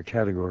of mere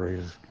category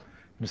is,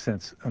 in a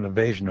sense, an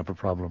evasion of a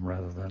problem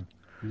rather than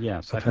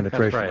yes, a I think that's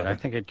penetration right. of I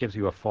it. think it gives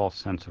you a false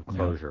sense of Yeah.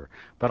 closure.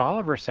 But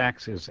Oliver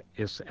Sacks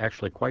is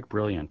actually quite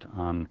brilliant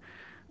on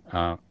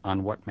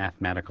what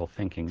mathematical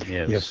thinking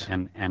is Yes.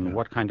 and Yeah.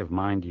 what kind of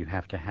mind you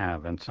have to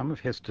have. And some of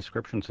his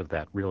descriptions of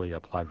that really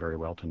apply very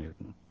well to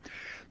Newton.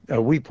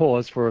 We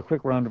pause for a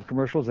quick round of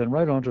commercials and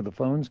right on to the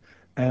phones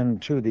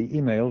and to the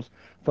emails.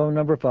 Phone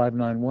number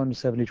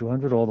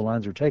 591-7200. All the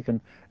lines are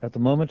taken at the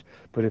moment,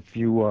 but if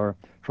you are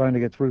trying to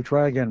get through,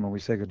 try again when we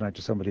say goodnight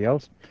to somebody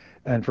else.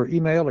 And for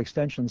email,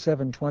 extension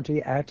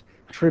 720 at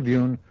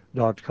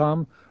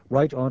tribune.com.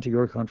 Right on to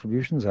your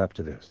contributions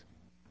after this.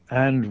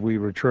 And we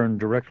return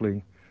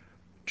directly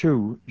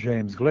to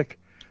James Glick,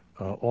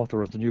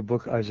 author of the new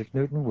book, Isaac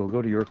Newton. We'll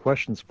go to your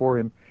questions for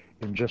him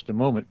in just a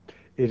moment.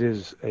 It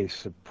is a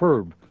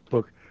superb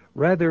book,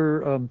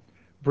 rather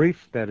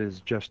brief, that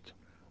is just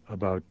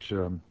about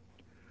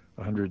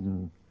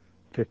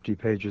 150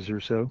 pages or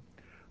so,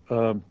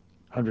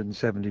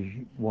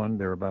 171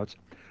 thereabouts,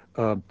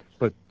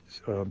 but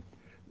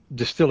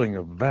distilling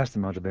a vast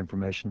amount of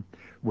information,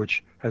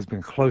 which has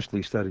been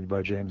closely studied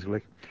by James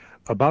Gleick,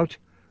 about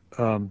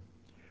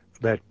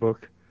that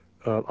book.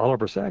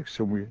 Oliver Sacks,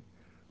 whom we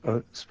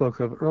spoke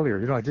of earlier.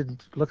 You know, I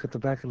didn't look at the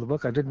back of the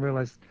book. I didn't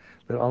realize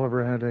that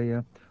Oliver had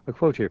a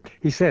quote here.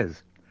 He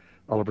says,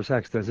 Oliver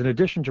Sacks does, in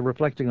addition to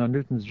reflecting on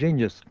Newton's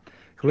genius,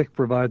 Gleick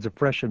provides a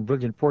fresh and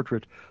brilliant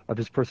portrait of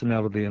his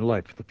personality and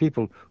life, the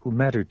people who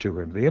mattered to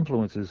him, the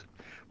influences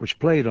which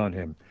played on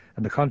him,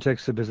 and the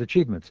context of his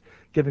achievements,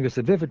 giving us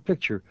a vivid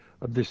picture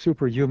of this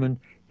superhuman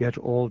yet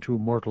all too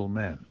mortal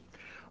man.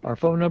 Our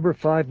phone number,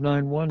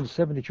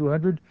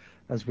 591-7200,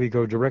 as we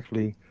go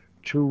directly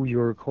to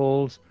your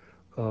calls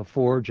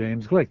for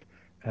James Gleick.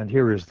 And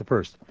here is the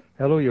first.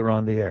 Hello, you're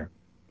on the air.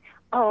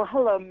 Oh,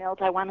 hello,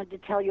 Milt. I wanted to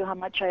tell you how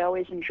much I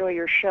always enjoy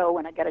your show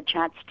when I get a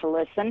chance to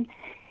listen.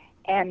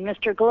 And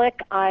Mr.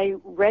 Gleick, I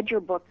read your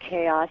book,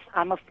 Chaos.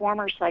 I'm a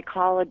former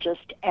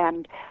psychologist,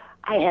 and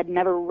I had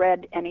never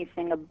read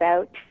anything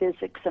about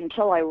physics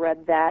until I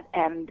read that,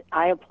 and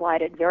I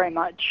applied it very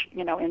much,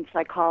 in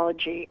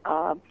psychology.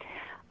 I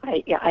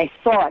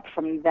saw it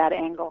from that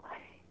angle,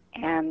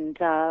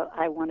 and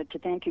I wanted to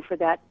thank you for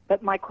that.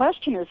 But my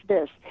question is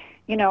this.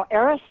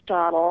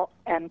 Aristotle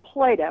and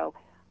Plato,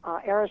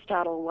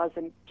 Aristotle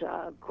wasn't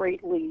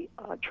greatly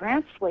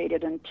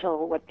translated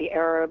until, the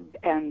Arab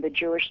and the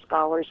Jewish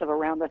scholars of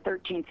around the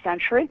 13th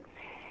century.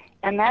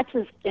 And that's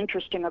as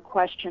interesting a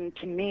question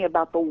to me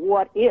about the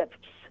what-ifs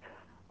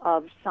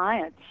of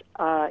science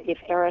if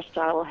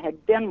Aristotle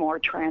had been more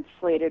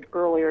translated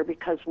earlier,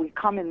 because we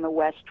come in the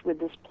West with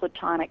this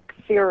Platonic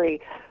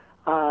theory,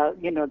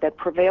 that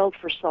prevailed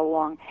for so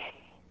long.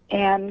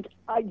 And,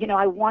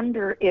 I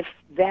wonder if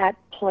that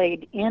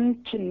played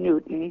into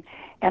Newton.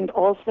 And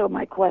also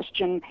my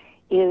question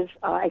is,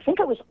 I think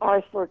it was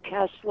Arthur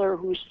Koestler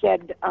who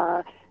said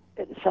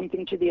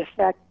something to the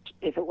effect,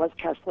 if it was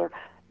Koestler,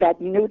 that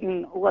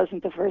Newton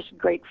wasn't the first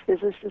great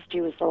physicist,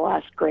 he was the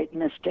last great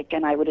mystic,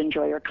 and I would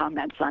enjoy your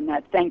comments on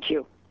that. Thank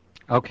you.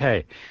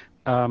 Okay.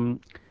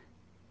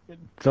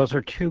 Those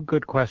are two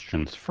good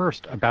questions.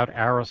 First, about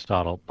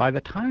Aristotle. By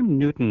the time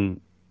Newton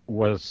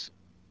was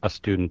a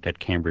student at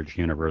Cambridge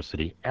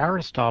University,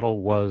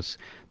 Aristotle was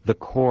the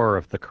core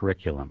of the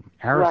curriculum.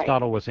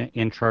 Aristotle was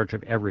in charge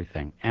of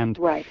everything. And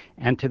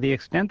to the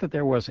extent that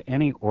there was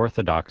any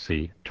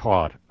orthodoxy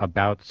taught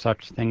about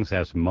such things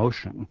as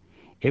motion,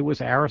 it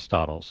was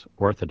Aristotle's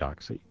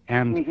orthodoxy.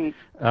 And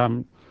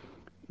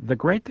the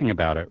great thing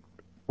about it,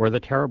 or the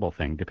terrible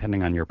thing,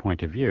 depending on your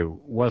point of view,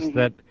 was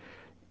that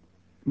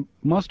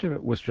most of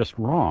it was just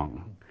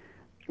wrong.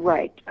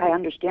 Right, I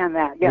understand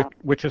that, yeah.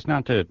 Which is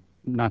not to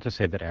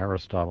say that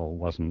Aristotle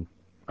wasn't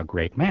a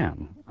great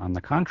man. On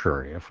the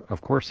contrary,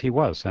 of course he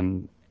was,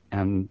 and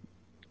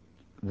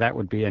that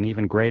would be an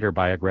even greater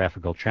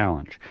biographical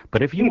challenge.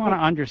 But if you want to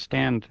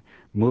understand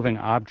moving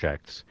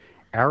objects,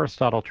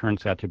 Aristotle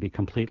turns out to be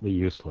completely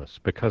useless,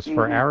 because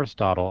for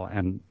Aristotle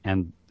and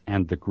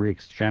the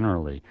Greeks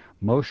generally,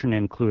 motion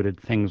included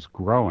things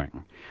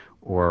growing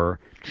or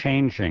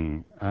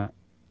changing,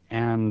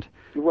 and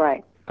it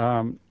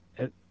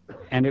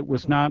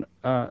was not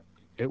a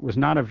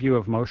view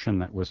of motion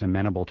that was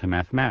amenable to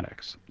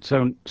mathematics.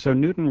 So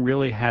Newton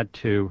really had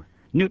to,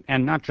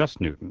 and not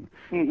just Newton.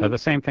 The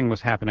same thing was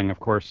happening,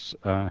 of course,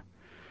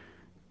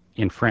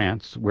 in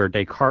France, where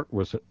Descartes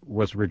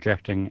was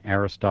rejecting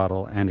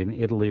Aristotle, and in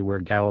Italy, where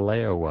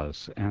Galileo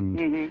was.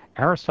 And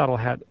Aristotle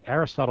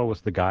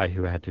was the guy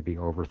who had to be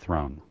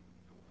overthrown.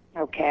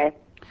 Okay.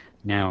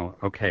 Now,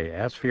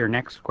 as for your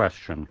next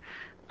question,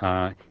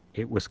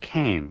 it was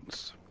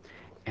Keynes.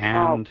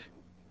 And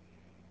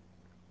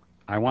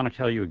I want to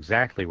tell you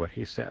exactly what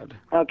he said.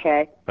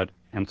 Okay.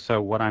 And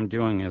so what I'm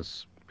doing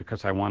is,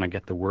 because I want to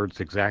get the words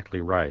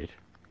exactly right,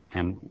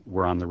 and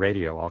we're on the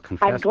radio, I'll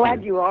confess to you. I'm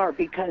glad you are,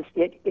 because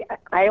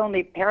I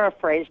only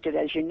paraphrased it,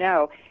 as you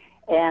know,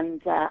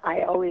 and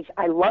I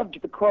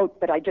loved the quote,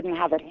 but I didn't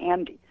have it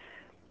handy.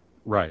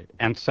 Right.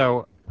 And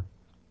so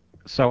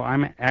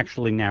I'm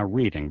actually now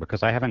reading,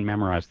 because I haven't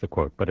memorized the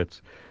quote, but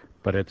it's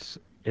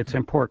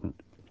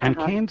important. And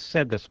Keynes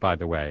said this, by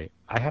the way.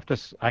 I have to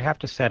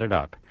set it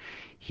up.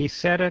 He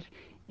said it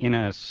in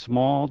a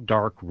small,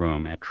 dark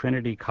room at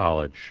Trinity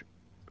College,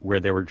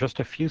 where there were just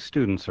a few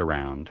students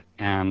around,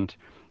 and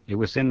it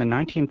was in the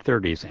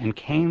 1930s, and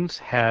Keynes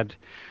had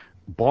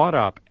bought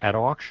up at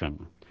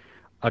auction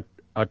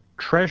a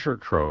treasure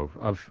trove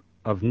of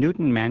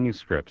Newton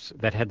manuscripts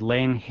that had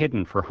lain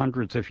hidden for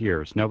hundreds of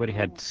years. Nobody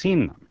had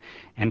seen them.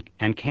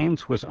 And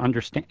Keynes was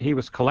he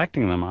was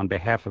collecting them on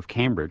behalf of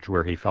Cambridge,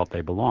 where he felt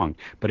they belonged,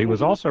 but he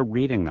was also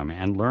reading them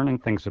and learning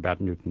things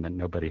about Newton that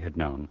nobody had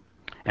known.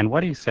 And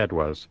what he said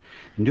was,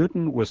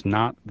 Newton was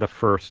not the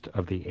first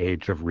of the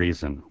age of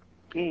reason.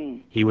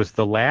 He was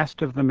the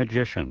last of the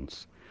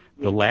magicians,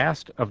 the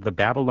last of the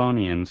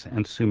Babylonians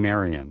and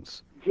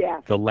Sumerians,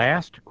 the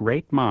last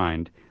great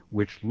mind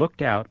which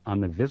looked out on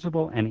the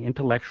visible and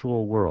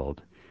intellectual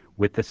world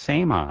with the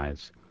same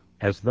eyes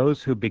as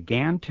those who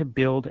began to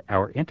build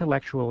our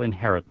intellectual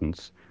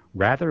inheritance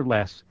rather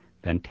less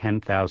than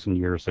 10,000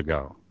 years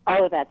ago.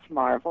 Oh, that's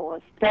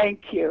marvelous.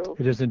 Thank you.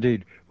 It is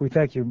indeed. We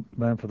thank you,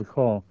 ma'am, for the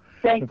call.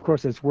 Of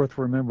course, it's worth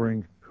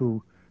remembering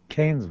who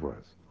Keynes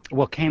was.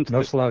 Well, Keynes...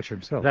 No slouch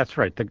himself. That's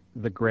right,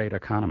 the great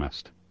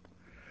economist.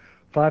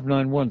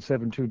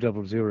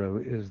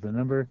 591-7200 is the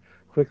number.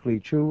 Quickly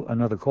to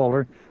another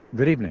caller.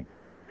 Good evening.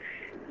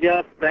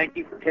 Yes, thank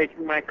you for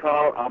taking my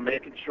call. I'll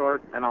make it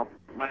short, and I'll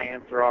my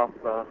answer off.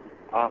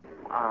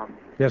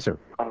 Yes, sir.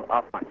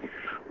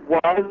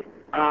 Was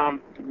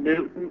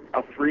Newton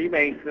a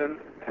Freemason,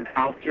 and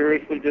how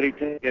seriously did he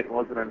take it?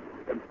 Was it an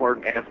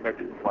important aspect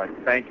of his life?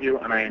 Thank you,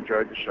 and I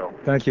enjoyed the show.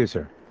 Thank you,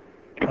 sir.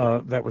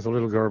 That was a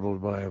little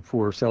garbled by a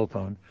poor cell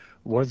phone.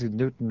 Was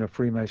Newton a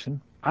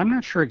Freemason? I'm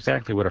not sure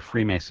exactly what a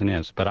Freemason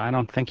is, but I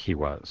don't think he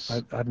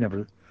was. I've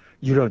never...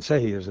 You don't say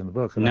he is in the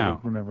book, and no. I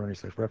don't remember any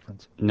such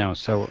reference. No,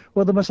 so...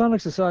 Well, the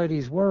Masonic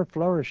societies were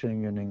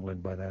flourishing in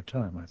England by that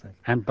time, I think.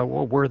 But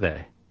what were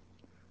they?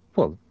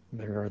 Well,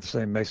 they are the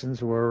same Masons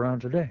who are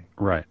around today.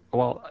 Right.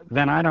 Well,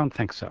 then I don't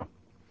think so.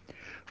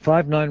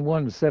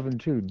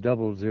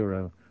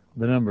 591-7200,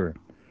 the number.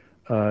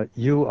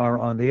 You are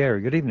on the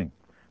air. Good evening.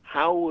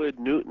 How would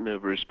Newton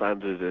have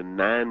responded to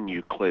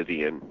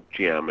non-Euclidean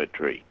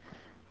geometry?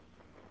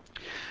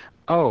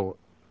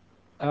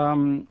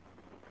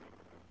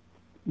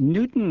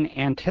 Newton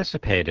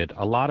anticipated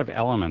a lot of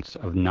elements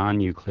of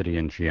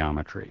non-Euclidean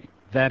geometry.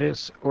 That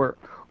is, or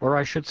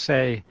I should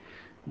say,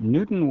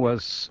 Newton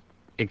was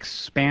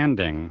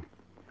expanding.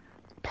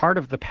 Part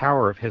of the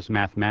power of his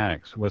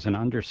mathematics was an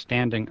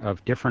understanding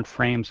of different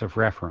frames of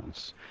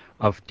reference,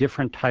 of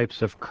different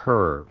types of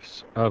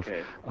curves,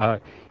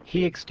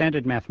 he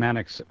extended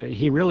mathematics.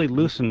 He really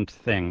loosened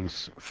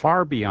things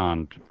far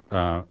beyond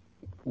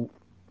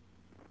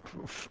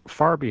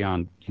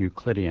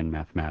Euclidean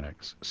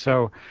mathematics.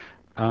 So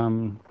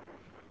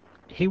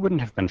he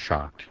wouldn't have been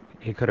shocked.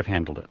 He could have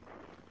handled it.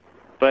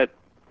 But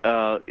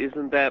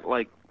isn't that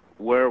like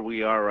where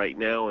we are right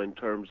now in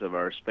terms of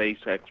our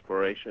space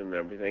exploration and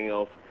everything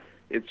else?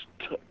 It's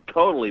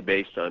totally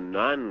based on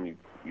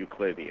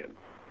non-Euclidean.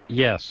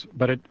 Yes,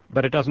 but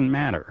it doesn't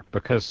matter,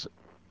 because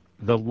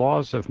the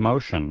laws of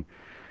motion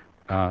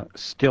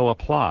still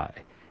apply.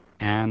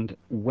 And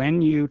when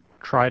you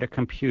try to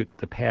compute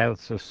the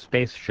paths of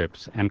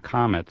spaceships and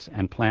comets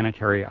and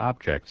planetary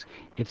objects,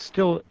 it's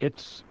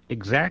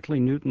exactly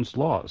Newton's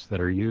laws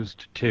that are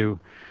used to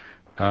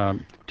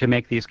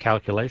make these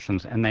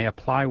calculations, and they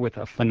apply with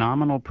a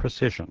phenomenal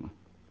precision.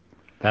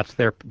 That's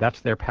their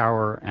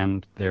power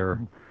and their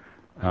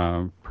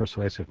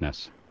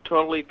persuasiveness.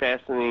 Totally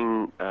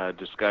fascinating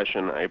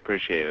discussion. I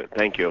appreciate it.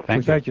 Thank you.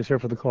 Thank you, sir,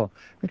 for the call.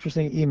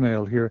 Interesting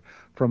email here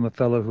from a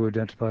fellow who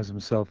identifies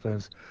himself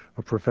as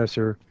a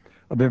professor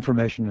of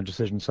information and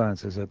decision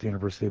sciences at the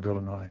University of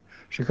Illinois,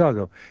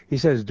 Chicago. He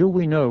says, do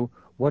we know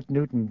what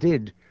Newton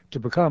did to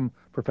become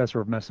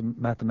professor of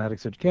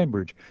mathematics at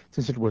Cambridge,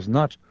 since it was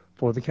not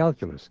for the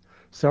calculus?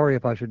 Sorry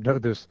if I should know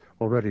this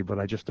already, but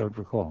I just don't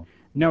recall.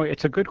 No,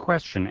 it's a good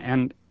question,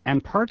 and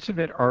parts of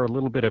it are a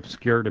little bit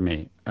obscure to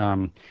me.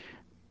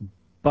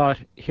 But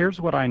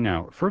here's what I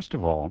know. First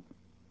of all,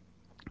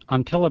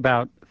 until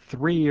about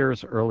 3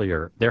 years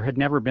earlier, there had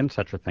never been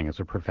such a thing as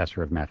a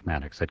professor of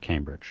mathematics at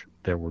Cambridge.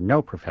 There were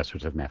no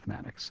professors of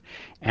mathematics.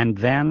 And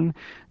then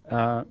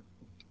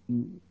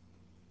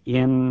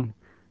in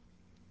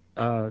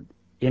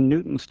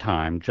Newton's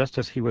time, just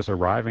as he was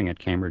arriving at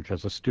Cambridge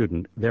as a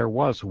student, there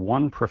was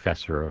one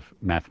professor of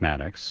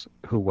mathematics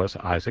who was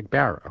Isaac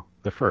Barrow,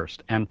 the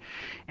first. And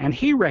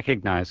he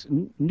recognized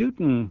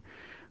Newton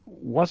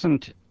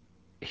wasn't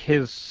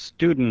his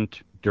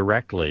student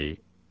directly.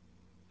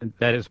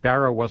 That is,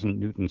 Barrow wasn't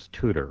Newton's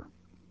tutor.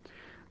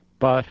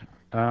 But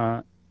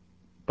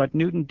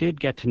Newton did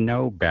get to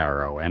know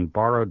Barrow and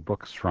borrowed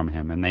books from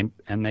him, and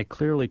they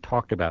clearly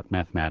talked about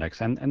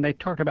mathematics, and they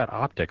talked about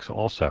optics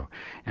also.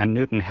 And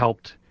Newton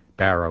helped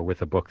Barrow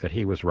with a book that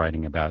he was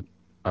writing about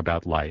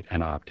light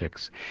and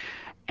optics.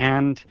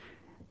 And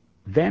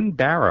then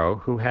Barrow,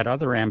 who had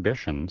other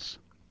ambitions,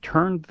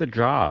 turned the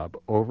job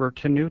over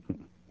to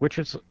Newton, which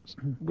is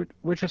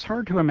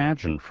hard to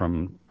imagine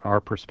from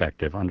our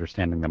perspective,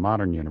 understanding the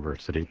modern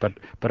university. But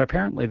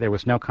apparently there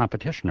was no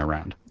competition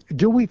around.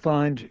 Do we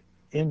find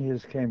in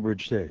his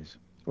Cambridge days,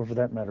 or for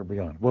that matter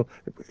beyond, well,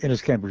 in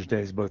his Cambridge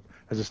days, both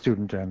as a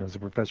student and as a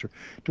professor,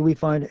 do we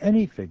find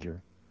any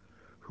figure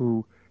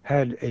who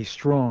had a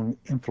strong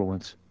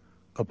influence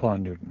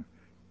upon Newton,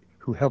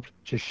 who helped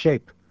to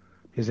shape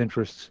his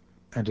interests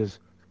and his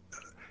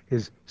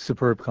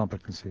superb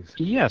competencies?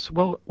 Yes,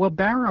 well,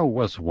 Barrow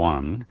was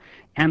one,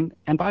 and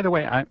by the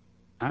way,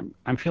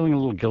 I'm feeling a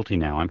little guilty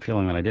now. I'm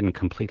feeling that I didn't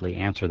completely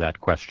answer that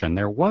question.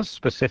 There was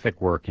specific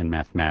work in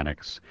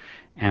mathematics,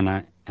 and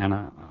I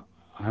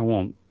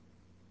won't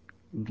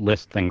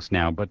list things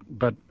now, but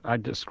I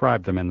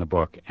described them in the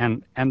book,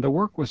 and the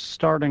work was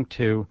starting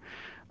to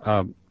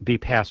be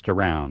passed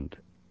around.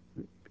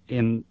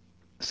 In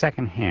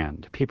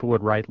secondhand. People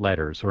would write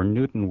letters, or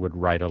Newton would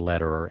write a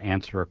letter or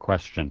answer a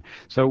question.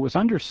 So it was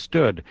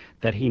understood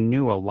that he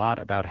knew a lot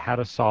about how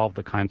to solve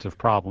the kinds of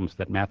problems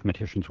that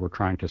mathematicians were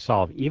trying to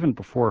solve, even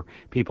before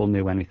people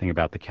knew anything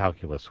about the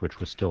calculus, which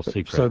was still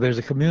secret. So there's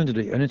a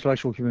community, an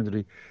intellectual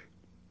community,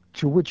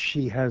 to which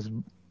he has,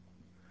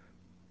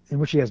 in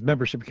which he has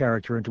membership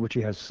character, and to which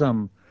he has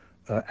some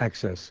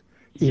access,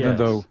 even Yes.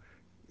 though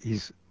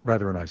he's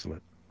rather an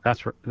isolate.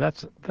 That's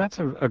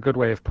a good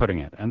way of putting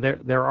it. And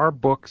there are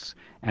books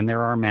and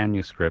there are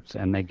manuscripts,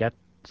 and they get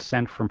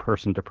sent from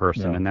person to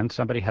person, Yeah. and then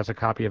somebody has a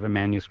copy of a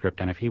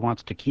manuscript, and if he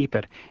wants to keep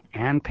it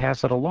and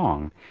pass it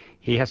along,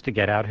 he has to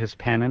get out his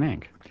pen and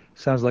ink.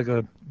 Sounds like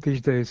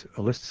these days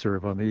a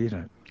listserv on the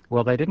internet.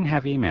 Well, they didn't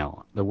have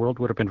email. The world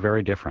would have been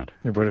very different.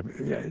 But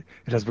it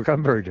has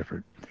become very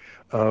different.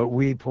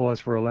 We pause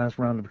for a last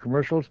round of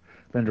commercials,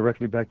 then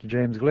directly back to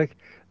James Glick.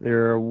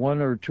 There are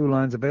 1 or 2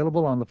 lines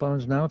available on the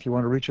phones now. If you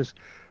want to reach us,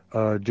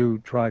 do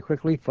try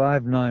quickly,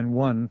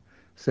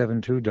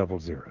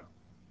 591-7200.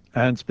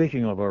 And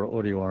speaking of our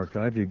audio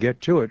archive, you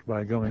get to it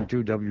by going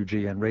to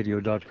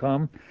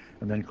WGNradio.com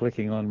and then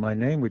clicking on my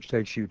name, which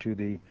takes you to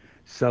the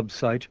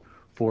sub-site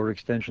for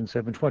Extension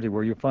 720,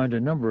 where you find a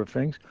number of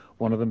things,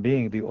 one of them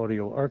being the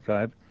audio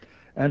archive.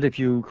 And if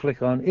you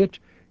click on it,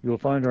 you'll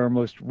find our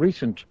most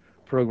recent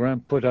program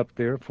put up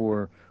there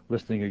for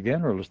listening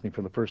again or listening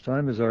for the first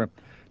time, is our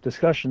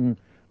discussion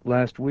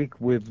last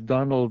week with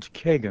Donald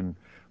Kagan,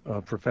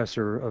 a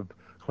professor of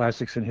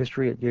classics and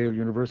history at Yale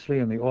University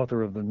and the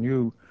author of the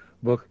new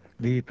book,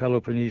 The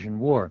Peloponnesian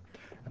War.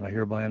 And I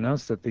hereby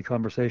announce that the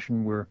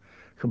conversation we're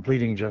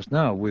completing just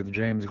now with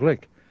James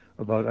Glick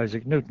about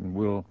Isaac Newton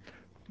will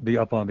be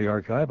up on the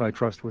archive, I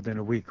trust, within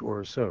a week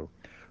or so.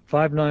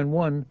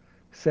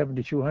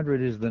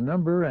 591-7200 is the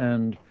number,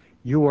 and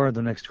you are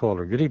the next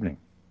caller. Good evening.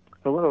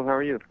 Hello, how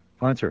are you?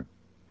 Fine, sir.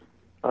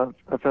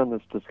 I found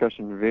this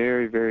discussion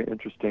very, very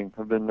interesting.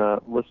 I've been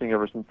listening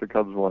ever since the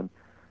Cubs won.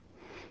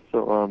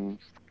 So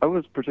I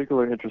was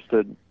particularly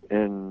interested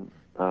in,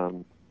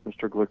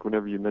 Mr. Glick,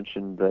 whenever you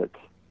mentioned that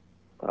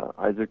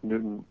Isaac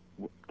Newton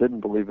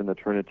didn't believe in the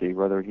Trinity,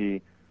 whether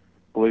he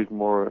believed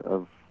more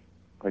of,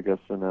 I guess,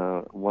 in a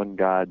one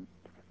God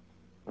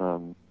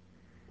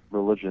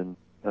religion,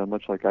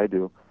 much like I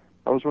do.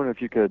 I was wondering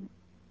if you could,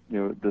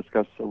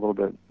 discuss a little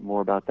bit more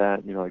about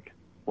that, like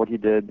what he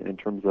did in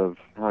terms of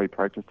how he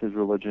practiced his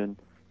religion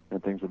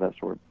and things of that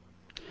sort.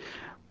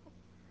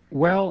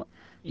 Well,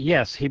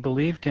 yes, he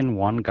believed in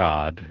one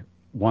God,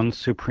 one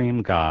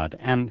supreme God,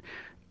 and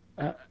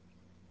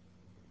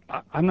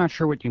I'm not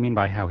sure what you mean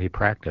by how he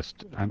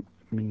practiced. I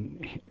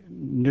mean,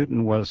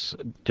 Newton was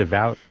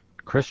devout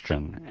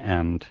Christian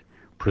and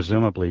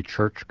presumably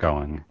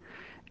church-going,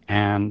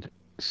 and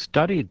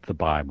studied the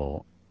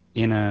Bible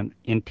in an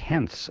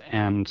intense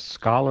and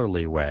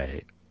scholarly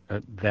way.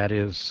 That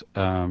is,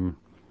 I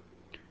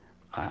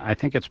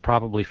think it's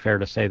probably fair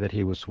to say that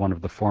he was one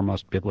of the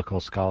foremost biblical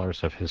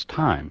scholars of his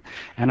time.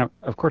 And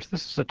of course,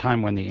 this is a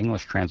time when the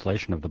English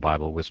translation of the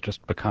Bible was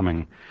just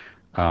becoming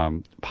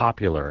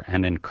popular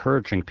and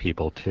encouraging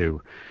people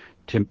to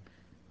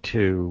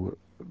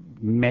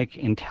make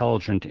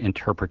intelligent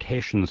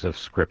interpretations of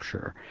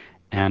Scripture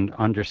and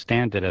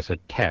understand it as a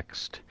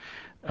text.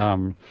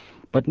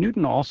 But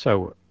Newton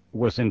also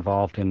was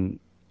involved in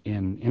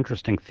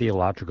interesting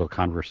theological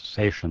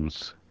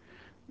conversations,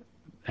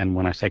 and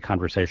when I say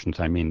conversations,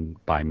 I mean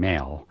by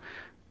mail,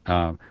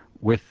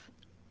 with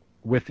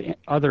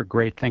other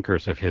great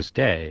thinkers of his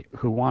day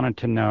who wanted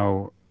to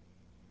know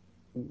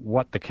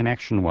what the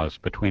connection was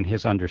between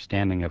his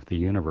understanding of the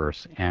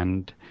universe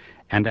and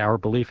our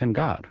belief in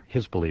God,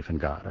 his belief in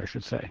God, I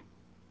should say.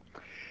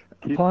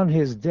 Upon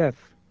his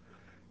death,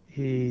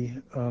 he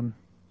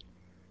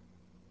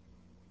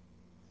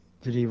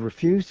did he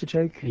refuse to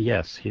take?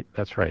 Yes,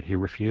 that's right. He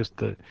refused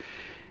the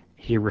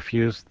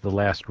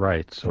last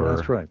rites,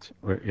 or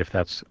if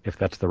that's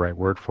the right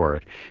word for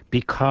it,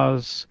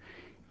 because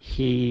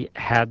he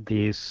had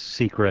these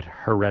secret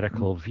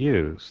heretical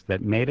views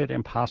that made it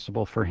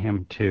impossible for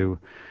him to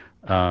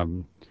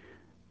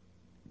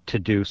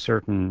do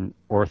certain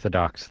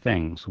orthodox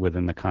things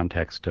within the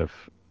context of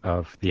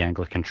the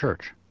Anglican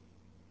Church,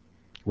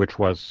 which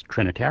was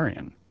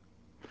Trinitarian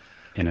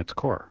in its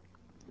core.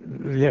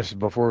 Yes,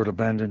 before it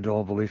abandoned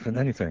all belief in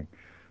anything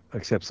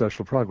except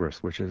social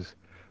progress, which is...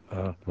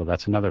 well,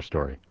 that's another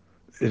story.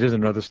 It is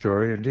another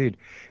story, indeed.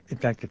 In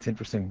fact, it's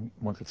interesting,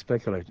 one could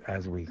speculate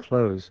as we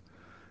close,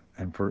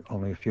 and for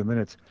only a few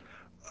minutes.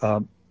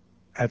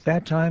 At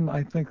that time,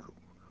 I think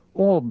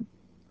all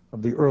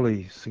of the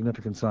early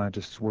significant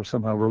scientists were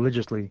somehow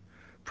religiously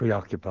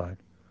preoccupied,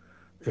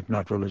 if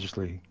not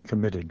religiously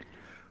committed.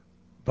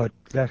 But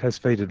that has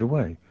faded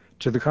away.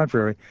 To the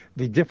contrary,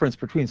 the difference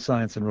between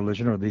science and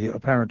religion, or the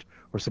apparent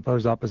or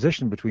supposed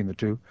opposition between the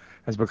two,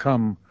 has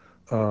become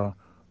a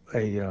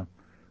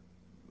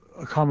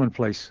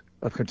commonplace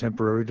of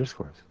contemporary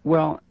discourse.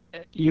 Well,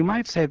 you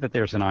might say that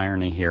there's an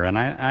irony here, and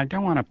I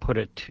don't want to put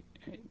it.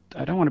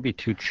 I don't want to be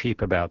too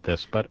cheap about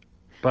this, but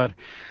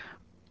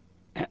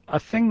a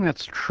thing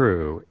that's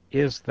true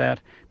is that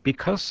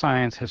because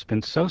science has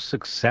been so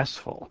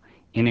successful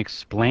in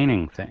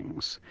explaining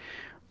things,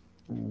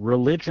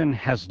 religion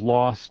has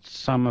lost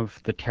some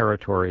of the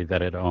territory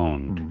that it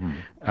owned.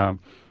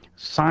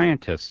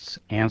 Scientists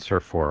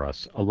answer for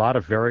us a lot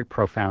of very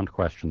profound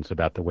questions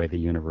about the way the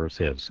universe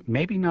is.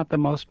 Maybe not the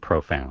most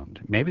profound.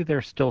 Maybe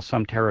there's still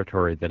some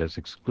territory that is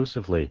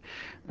exclusively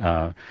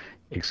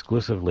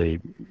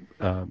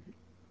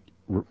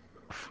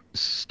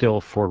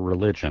still for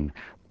religion.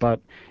 But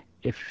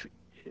if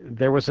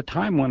there was a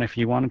time when if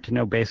you wanted to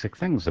know basic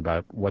things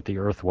about what the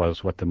Earth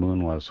was, what the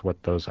moon was,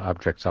 what those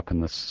objects up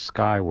in the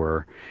sky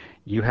were,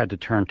 you had to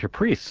turn to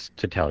priests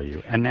to tell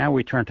you. And now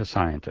we turn to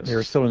scientists.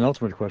 There's still an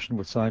ultimate question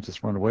which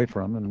scientists run away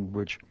from and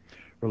which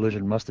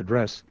religion must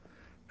address,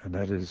 and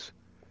that is,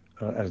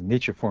 as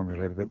Nietzsche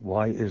formulated it,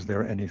 why is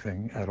there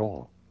anything at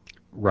all?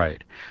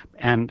 Right.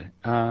 And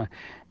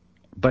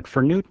but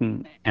for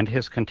Newton and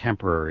his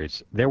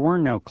contemporaries, there were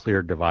no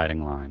clear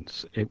dividing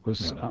lines. It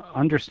was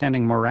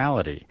understanding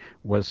morality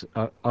was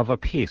of a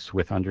piece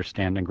with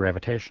understanding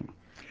gravitation.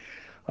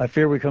 I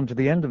fear we come to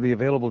the end of the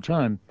available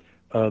time.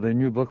 The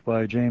new book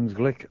by James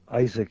Gleick,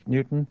 Isaac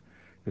Newton,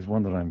 is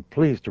one that I'm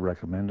pleased to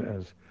recommend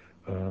as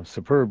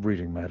superb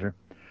reading matter,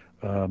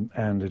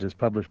 and it is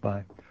published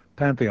by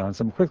Pantheon.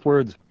 Some quick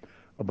words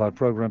about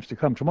programs to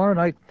come. Tomorrow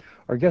night,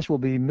 our guest will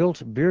be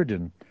Milt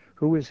Bearden.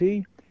 Who is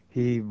he?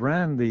 He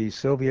ran the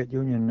Soviet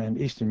Union and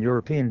Eastern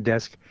European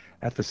desk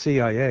at the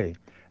CIA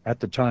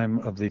at the time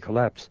of the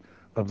collapse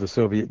of the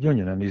Soviet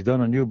Union, and he's done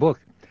a new book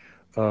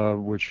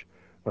which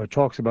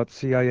talks about the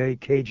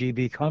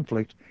CIA-KGB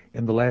conflict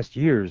in the last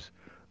years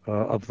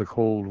of the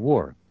Cold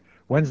War.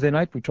 Wednesday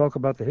night, we talk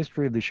about the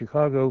history of the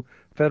Chicago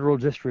Federal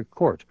District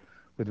Court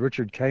with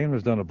Richard Kane,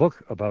 who's done a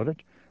book about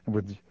it, and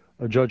with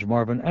Judge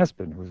Marvin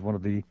Aspin, who's one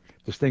of the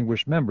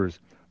distinguished members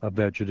of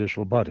that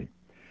judicial body.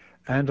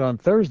 And on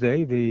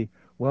Thursday, the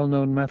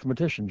well-known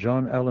mathematician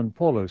John Allen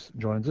Poulos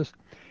joins us.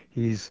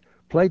 He's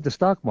played the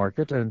stock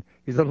market, and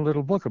he's done a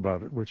little book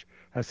about it, which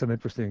has some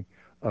interesting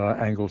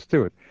angles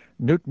to it.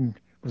 Newton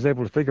was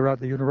able to figure out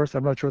the universe.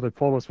 I'm not sure that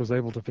Poulos was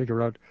able to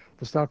figure out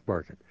the stock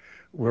market.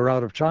 We're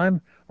out of time.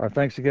 Our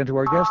thanks again to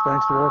our guests.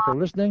 Thanks to all for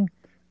listening,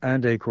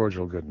 and a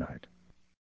cordial good night.